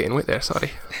salivating. Wait there,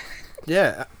 sorry.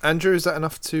 Yeah, Andrew, is that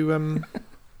enough to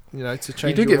to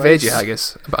change. You do your get ways. veggie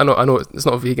haggis, but I know it's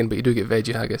not vegan, but you do get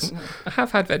veggie haggis. I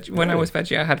have had veggie when I was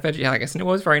veggie. I had veggie haggis, and it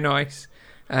was very nice.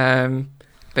 But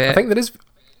I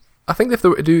think if they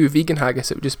were to do vegan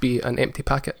haggis, it would just be an empty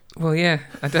packet. Well, yeah,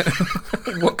 I don't.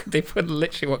 What could they put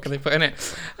in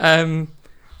it? I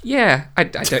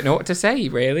don't know what to say.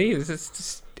 Really,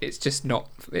 it's just not.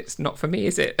 It's not for me,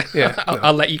 is it? Yeah,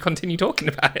 I'll let you continue talking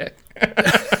about it.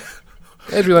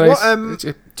 It's really nice.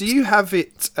 Do you have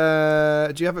it?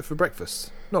 Do you have it for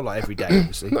breakfast? Not like every day,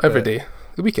 obviously. Not every day.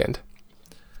 The weekend.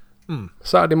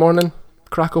 Saturday morning,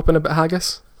 crack open a bit of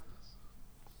haggis.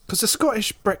 Because the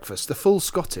Scottish breakfast, the full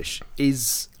Scottish,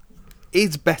 is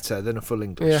better than a full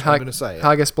English. Yeah, I'm going to say it.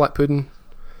 Haggis, black pudding.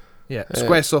 Yeah,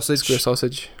 square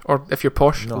sausage. Or if you're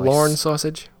posh, Nice. Lorne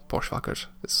sausage. Posh fuckers.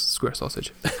 It's square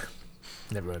sausage.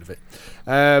 Never heard of it.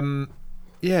 I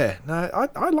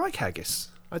like haggis.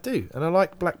 I do, and I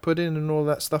like black pudding and all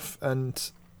that stuff.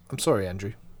 And I'm sorry,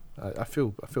 Andrew. I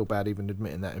feel bad even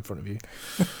admitting that in front of you,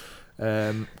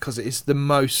 because it is the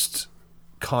most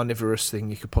carnivorous thing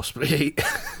you could possibly eat.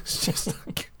 It's just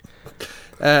like,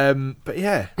 but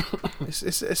yeah,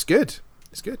 it's good.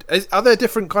 It's good. Are there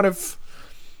different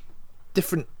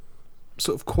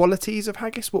sort of qualities of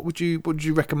haggis? What would you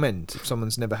recommend if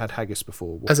someone's never had haggis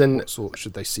before? What sort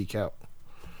should they seek out?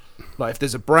 Like if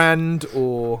there's a brand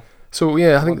or. So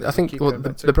yeah, I think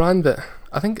the brand that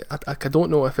I think I don't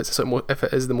know if it's if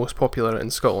it is the most popular in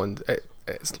Scotland.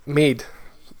 It's made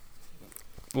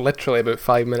literally about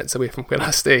 5 minutes away from where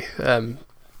I stay.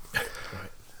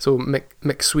 So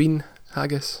McSween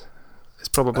haggis is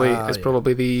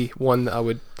probably the one that I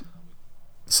would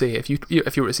say if you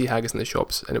were to see haggis in the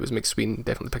shops and it was McSween,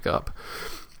 definitely pick it up.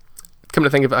 Come to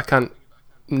think of it, I can't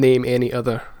name any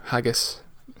other haggis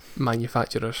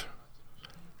manufacturers.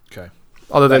 Okay.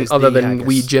 Other than haggis.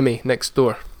 wee Jimmy next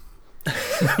door,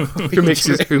 who makes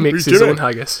his own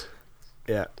haggis.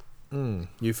 Yeah,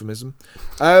 euphemism.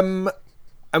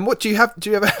 And what do you have? Do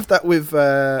you ever have that with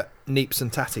neeps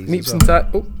and tatties? Neeps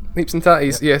and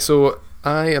tatties. Yeah. So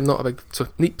I am not a big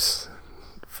neeps.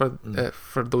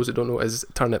 For those that don't know, is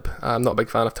turnip. I'm not a big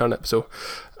fan of turnip, so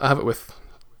I have it with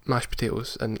mashed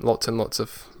potatoes and lots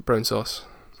of brown sauce.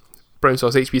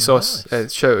 HB sauce.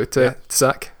 Nice. Shout out to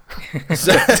Zach.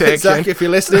 Zach, if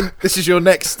you're listening, this is your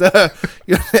next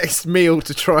meal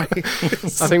to try.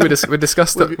 I think we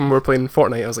discussed it when we were playing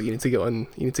Fortnite. I was like, you need to get on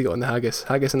the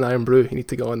haggis and iron brew. You need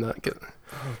to get on that.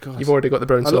 Oh God. You've already got the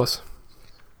brown sauce.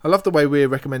 I love the way we're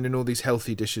recommending all these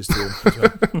healthy dishes to him as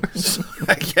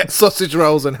well. Yeah, sausage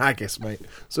rolls and haggis, mate.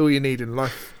 That's all you need in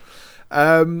life.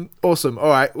 Awesome. All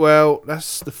right. Well,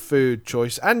 that's the food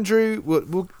choice. Andrew,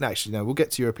 we'll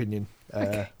get to your opinion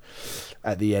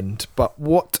at the end. But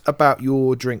what about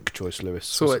your drink choice, Lewis?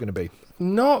 So what's it going to be?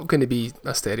 Not going to be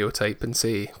a stereotype and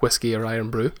say whiskey or iron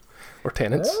brew or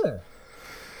Tennent's. Oh.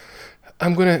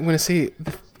 I'm going to say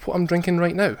what I'm drinking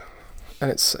right now. And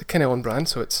it's kind of on brand,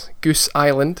 so it's Goose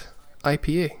Island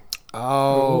IPA.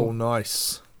 Oh, Ooh.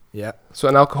 Nice. Yeah. So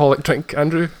an alcoholic drink,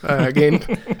 Andrew. Again,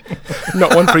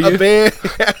 not one for you. A beer.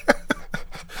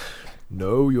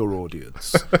 Know your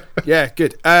audience. Yeah,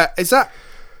 good. Is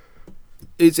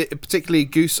it a particularly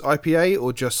Goose IPA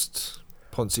or just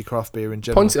Ponzi craft beer in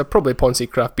general? Probably Ponzi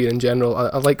craft beer in general.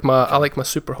 I like my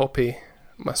super hoppy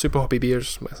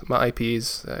beers, my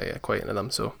IPAs. Quite into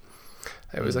them, so.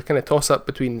 It was a kind of toss-up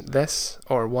between this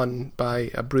or one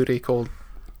by a brewery called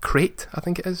Crate, I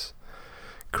think it is.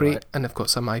 Crate, right. And they've got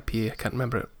some IPA, I can't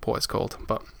remember what it's called.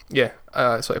 But yeah,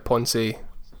 sort of Ponce,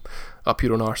 up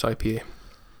your own arse IPA.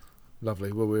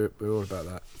 Lovely, well we're all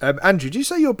about that. Andrew, do you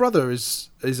say your brother is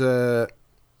a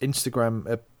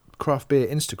craft beer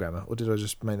Instagrammer, or did I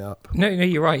just make that up? No,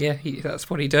 you're right, yeah, that's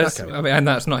what he does. Okay. I mean, and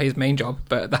that's not his main job,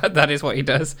 but that is what he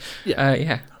does.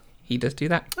 Yeah. He does do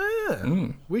that.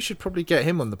 We should probably get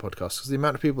him on the podcast because the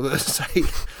amount of people that say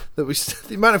that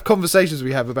the amount of conversations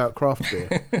we have about craft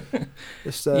beer.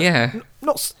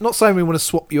 Not saying we want to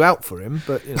swap you out for him,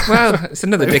 but well, it's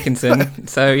another Dickinson,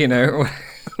 so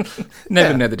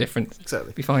never know the difference.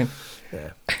 Exactly, be fine.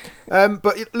 Yeah.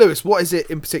 But Lewis, what is it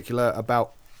in particular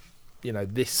about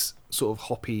this sort of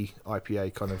hoppy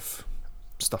IPA kind of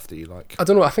stuff that you like? I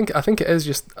don't know. I think it is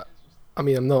just. I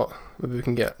mean, I'm not. Maybe we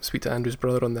can speak to Andrew's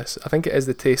brother on this. I think it is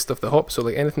the taste of the hops. So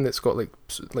like anything that's got like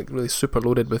really super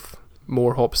loaded with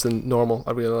more hops than normal,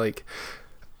 I really like.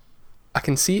 I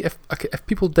can see if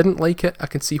people didn't like it, I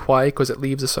can see why, because it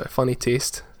leaves a sort of funny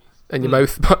taste in your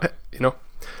mouth. But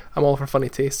I'm all for funny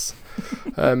tastes.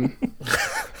 That's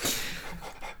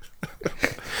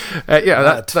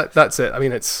it. I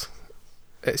mean, it's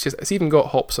even got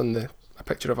hops on a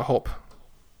picture of a hop.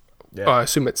 Yeah. I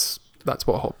assume it's that's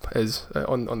what hop is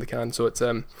on the can. So it's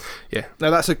yeah.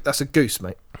 No, that's a goose,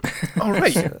 mate. All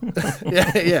right.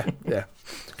 Yeah.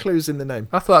 Clues in the name.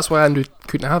 I thought that's why Andrew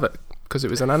couldn't have it, because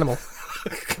it was an animal.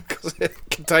 Because it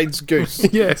contains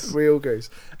goose. Yes. Real goose.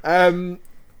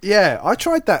 Yeah, I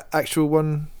tried that actual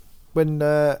one when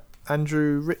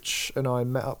Andrew, Rich, and I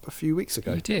met up a few weeks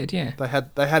ago. You did, yeah. They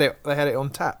had it on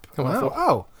tap. Oh, And I wow.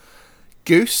 thought,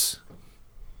 goose,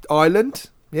 Ireland,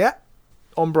 yeah,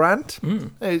 on brand.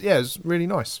 Yeah, it was really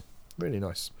nice. Really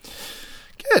nice.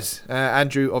 Good.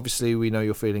 Andrew, obviously we know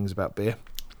your feelings about beer.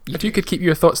 If you could keep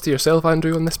your thoughts to yourself,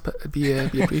 Andrew, on this, it'd be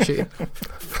appreciated.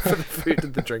 For the food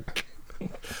and the drink.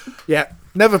 Yeah,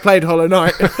 never played Hollow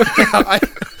Knight.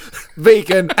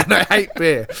 Vegan, and I hate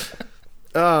beer.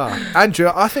 Andrew,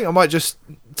 I think I might just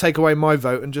take away my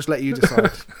vote and just let you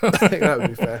decide. I think that would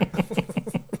be fair.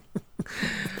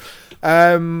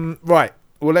 Right.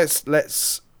 Well,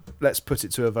 let's put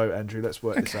it to a vote, Andrew. Let's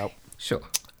work this out. Sure.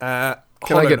 Can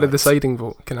I get the deciding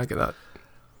vote? Can I get that?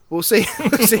 We'll see.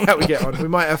 We'll see how we get on. We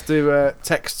might have to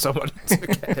text someone to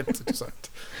get him to decide.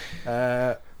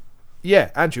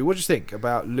 Yeah, Andrew, what do you think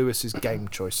about Lewis's game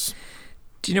choice?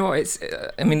 Do you know what?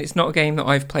 It's not a game that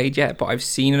I've played yet, but I've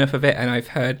seen enough of it and I've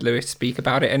heard Lewis speak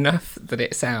about it enough that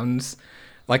it sounds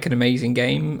like an amazing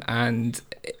game. And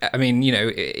I mean,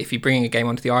 if you're bringing a game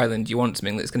onto the island, you want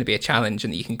something that's going to be a challenge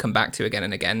and that you can come back to again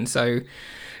and again. So,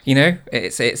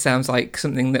 it sounds like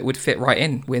something that would fit right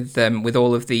in with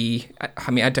all of the.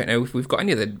 I mean, I don't know if we've got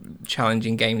any other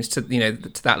challenging games to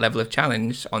that level of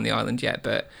challenge on the island yet,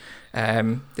 but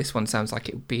this one sounds like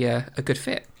it would be a good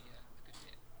fit.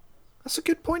 That's a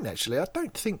good point, actually. I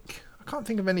can't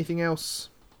think of anything else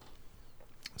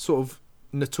sort of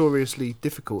notoriously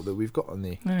difficult that we've got on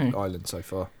the island so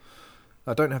far.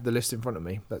 I don't have the list in front of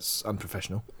me. That's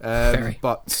unprofessional. Very.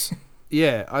 But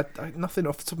yeah, I nothing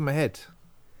off the top of my head.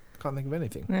 Can't think of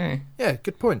anything. No. Yeah,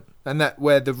 good point. And that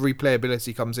where the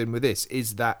replayability comes in with this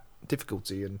is that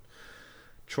difficulty and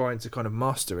trying to kind of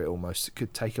master it almost. It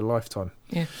could take a lifetime.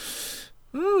 Yeah.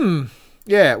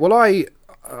 Yeah, well, I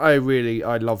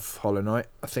love Hollow Knight.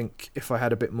 I think if I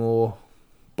had a bit more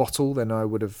bottle, then I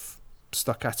would have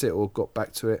stuck at it or got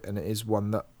back to it, and it is one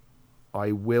that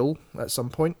I will at some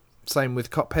point. Same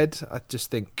with Cuphead. I just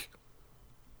think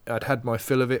I'd had my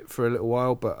fill of it for a little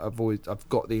while, but I've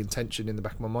got the intention in the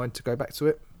back of my mind to go back to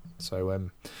it. So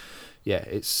yeah,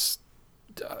 it's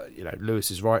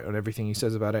Lewis is right on everything he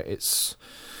says about it. It's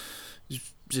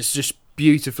just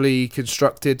beautifully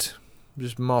constructed,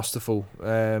 just masterful.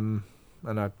 And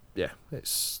I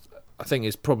think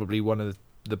it's probably one of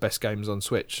the best games on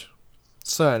Switch.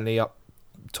 Certainly up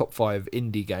top 5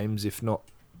 indie games, if not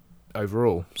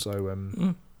overall. So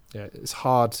yeah, it's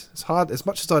hard. It's hard as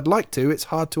much as I'd like to. It's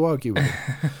hard to argue with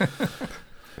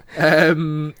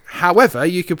it. However,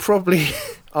 you could probably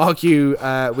argue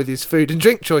with his food and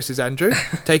drink choices. Andrew,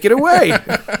 take it away.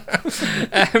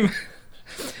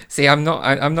 See, I'm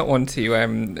not one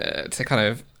to kind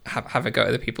of have a go at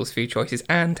other people's food choices,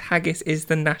 and haggis is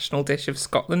the national dish of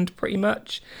Scotland pretty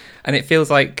much, and it feels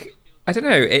like, I don't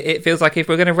know, it feels like if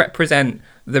we're going to represent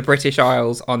the British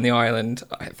Isles on the island,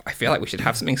 I feel like we should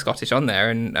have something Scottish on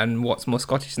there, and what's more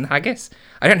Scottish than haggis?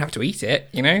 I don't have to eat it,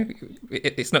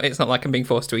 it's not like I'm being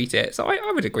forced to eat it, so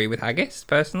I would agree with haggis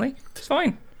personally. It's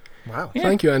fine. Wow. Yeah.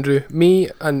 Thank you, Andrew. Me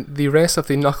and the rest of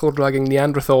the knuckle-dragging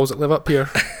Neanderthals that live up here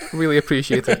really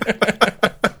appreciate it.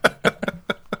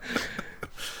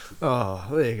 Oh,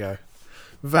 there you go.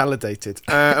 Validated.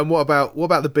 And what about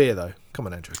the beer though? Come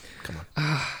on, Andrew. Come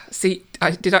on. See,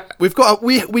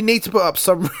 we need to put up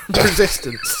some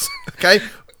resistance. Okay.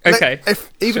 Okay.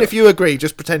 If you agree,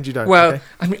 just pretend you don't. Well, okay?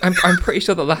 I mean, I'm pretty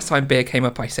sure that last time beer came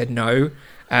up, I said no.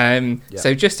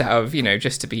 So just out of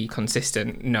just to be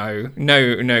consistent, no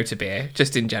to beer.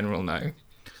 Just in general, no.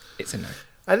 It's a no.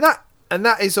 And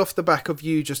that is off the back of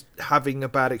you just having a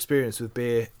bad experience with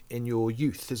beer in your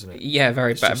youth, isn't it? Yeah,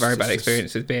 very bad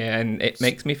experience with beer, and it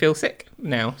makes me feel sick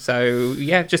now. So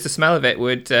yeah, just the smell of it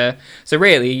would. So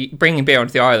really, bringing beer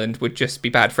onto the island would just be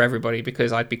bad for everybody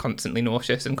because I'd be constantly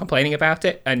nauseous and complaining about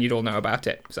it, and you'd all know about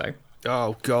it. So.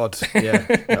 Oh God, yeah,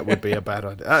 that would be a bad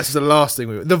idea. That's the last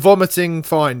thing the vomiting,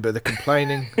 fine, but the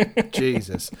complaining,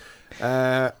 Jesus.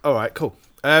 All right, cool.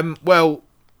 Well,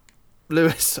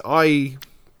 Lewis, I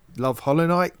love Hollow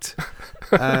Knight.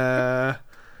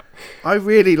 I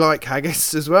really like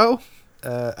haggis as well,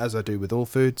 as I do with all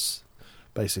foods.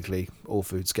 Basically, all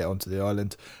foods get onto the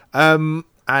island. But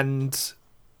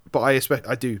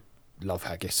I do love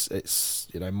haggis. It's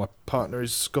my partner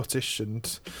is Scottish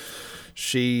and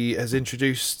she has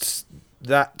introduced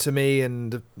that to me,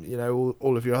 and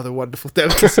all of your other wonderful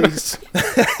delicacies.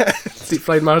 Deep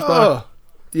fried Mars bar.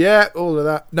 Yeah, all of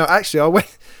that. No, actually, I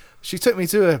went. She took me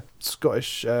to a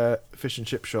Scottish fish and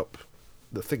chip shop.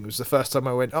 I think it was the first time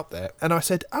I went up there, and I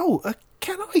said, "Oh,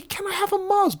 can I have a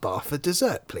Mars bar for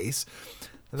dessert, please?"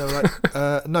 And they were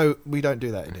like, "No, we don't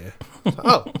do that in here." Like,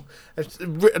 oh,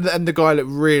 and the guy looked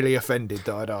really offended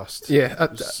that I'd asked. Yeah,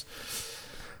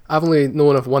 I've only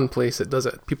known of one place that does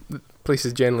it.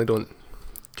 Places generally don't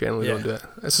do it.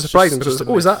 It's surprising because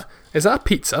is that a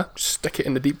pizza? Just stick it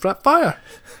in the deep fat fryer,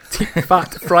 if I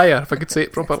could say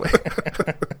it properly.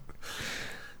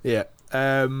 Yeah.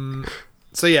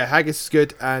 So yeah, haggis is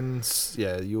good, and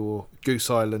yeah, your Goose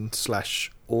Island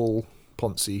 / all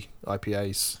Ponzi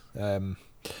IPAs.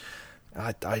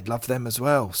 I love them as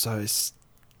well. So it's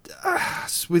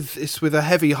with a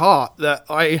heavy heart that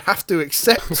I have to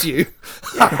accept you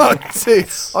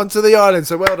onto the island.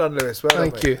 So well done, Lewis. Well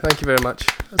done, thank you very much.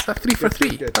 Was that 3 for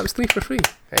 3? Good. That was 3 for 3.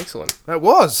 Excellent. It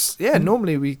was. Yeah.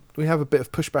 Normally we have a bit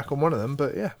of pushback on one of them,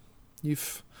 but yeah,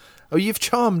 you've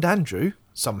charmed Andrew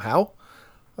somehow.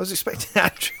 I was expecting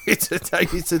Andrew to tell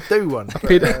you to do one. I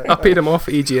paid him off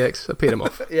at EGX. I paid him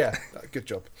off. Yeah, good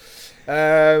job.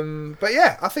 But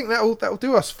yeah, I think that'll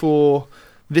do us for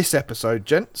this episode,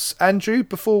 gents. Andrew,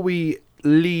 before we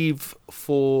leave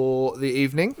for the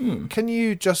evening, can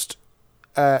you just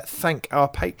thank our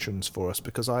patrons for us,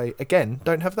 because I again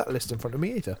don't have that list in front of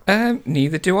me either.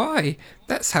 Neither do I.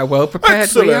 That's how well prepared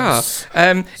we are.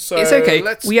 So it's okay.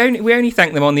 We only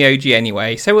thank them on the OG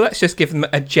anyway, so let's just give them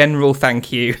a general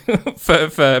thank you for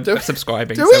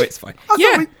subscribing. It's fine.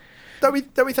 Don't we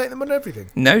thank them on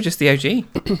everything? No, just the OG.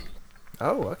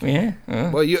 Oh, okay.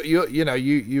 Yeah. Well,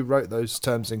 you wrote those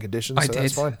terms and conditions. So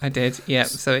that's fine. I did. Yeah.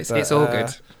 So it's all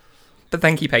good. But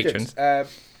thank you, patrons.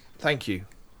 Thank you.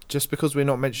 Just because we're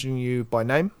not mentioning you by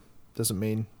name doesn't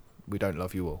mean we don't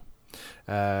love you all.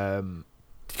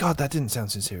 God, that didn't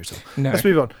sound sincere at all. No. Let's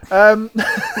move on.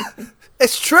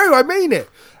 It's true, I mean it.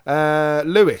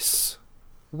 Lewis,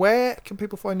 where can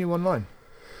people find you online?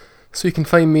 So you can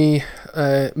find me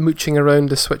mooching around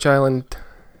the Switch Island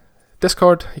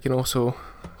Discord. You can also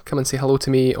come and say hello to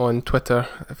me on Twitter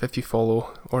if you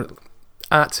follow, or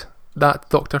at that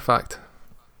Dr. Fact.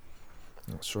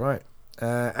 That's right.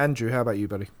 Andrew, how about you,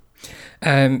 buddy?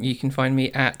 You can find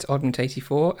me at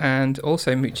Oddment84 and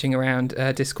also mooching around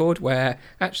Discord, where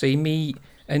actually me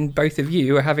and both of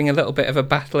you are having a little bit of a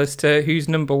battle as to who's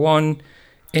number one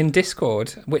in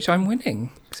Discord, which I'm winning,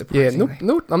 surprisingly. Yeah,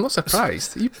 no, I'm not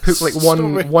surprised. You put like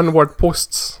one word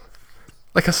posts.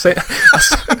 Like I said,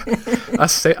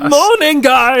 morning,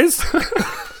 guys.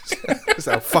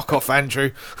 So fuck off,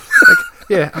 Andrew.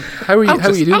 Yeah, how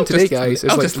are you doing today, guys?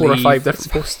 It's like 4 or 5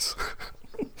 different posts.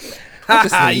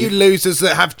 You losers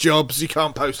that have jobs, you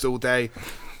can't post all day.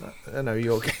 I know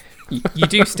you're. You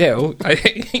do still.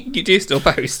 You do still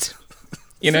post.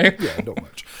 You know. Yeah, not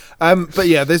much. But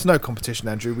yeah, there's no competition,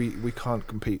 Andrew. We can't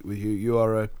compete with you. You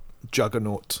are a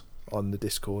juggernaut on the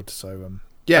Discord. So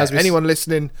yeah, anyone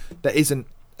listening that isn't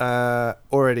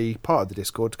already part of the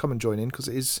Discord, come and join in, because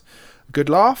it is a good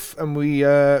laugh, and we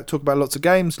talk about lots of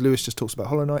games. Lewis just talks about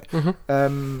Hollow Knight.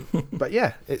 Mm-hmm. But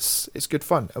yeah, it's good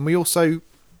fun, and we also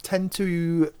tend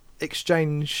to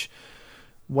exchange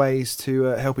ways to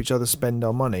help each other spend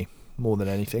our money more than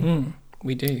anything.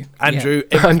 We do. Andrew,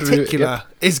 in particular,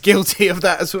 is guilty of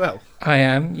that as well. I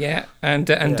am, yeah. And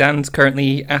Dan's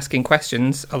currently asking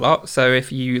questions a lot, so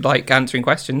if you like answering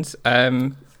questions,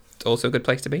 it's also a good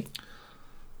place to be.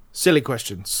 Silly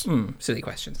questions. Silly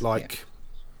questions. Like,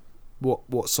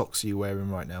 what socks are you wearing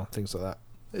right now? Things like that.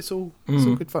 It's all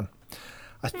good fun.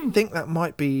 I think that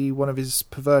might be one of his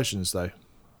perversions, though.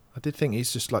 I did think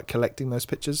he's just like collecting those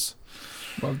pictures.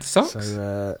 Well, the socks?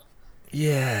 So,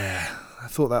 yeah. I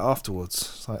thought that afterwards.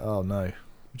 It's like, oh no, I'm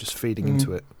just feeding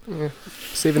into it. Yeah.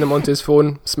 Saving them onto his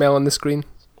phone, smelling the screen.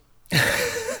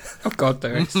 Oh God,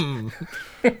 there is.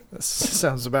 That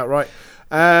sounds about right.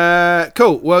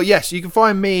 Cool. Well, yes, you can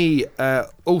find me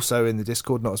also in the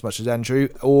Discord, not as much as Andrew,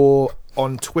 or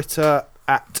on Twitter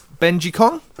at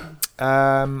BenjiCon.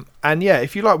 And yeah,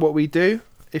 if you like what we do,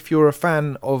 if you're a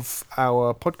fan of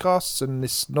our podcasts and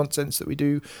this nonsense that we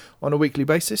do on a weekly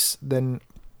basis, then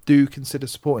do consider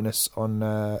supporting us on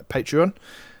Patreon.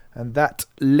 And that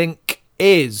link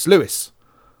is, Lewis.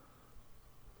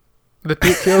 The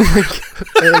Patreon link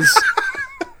is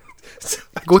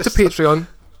go to Patreon.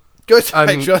 Go to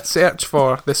Patreon. Search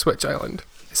for The Switch Island.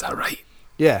 Is that right?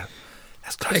 Yeah.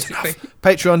 That's close enough.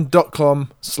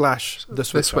 Patreon.com/The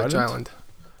Switch Island.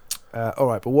 All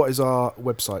right, but what is our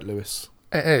website, Lewis?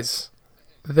 It is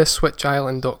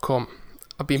theswitchisland.com.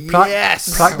 I've been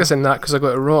practicing that because I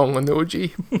got it wrong on the OG.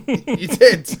 You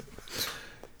did.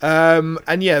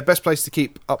 And yeah, the best place to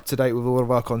keep up to date with all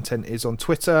of our content is on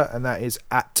Twitter, and that is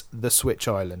at the Switch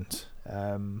Island.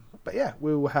 But yeah,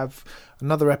 we will have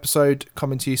another episode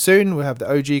coming to you soon. We'll have the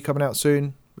OG coming out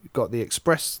soon. We've got the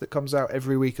Express that comes out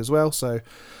every week as well. So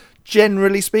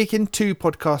generally speaking, 2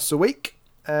 podcasts a week.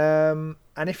 And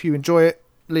if you enjoy it,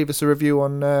 leave us a review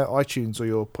on iTunes or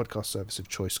your podcast service of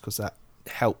choice, because that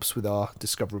helps with our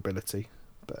discoverability.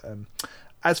 But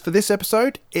as for this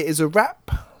episode, it is a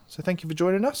wrap. So thank you for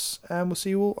joining us, and we'll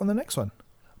see you all on the next one.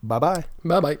 Bye-bye.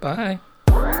 Bye-bye. Bye.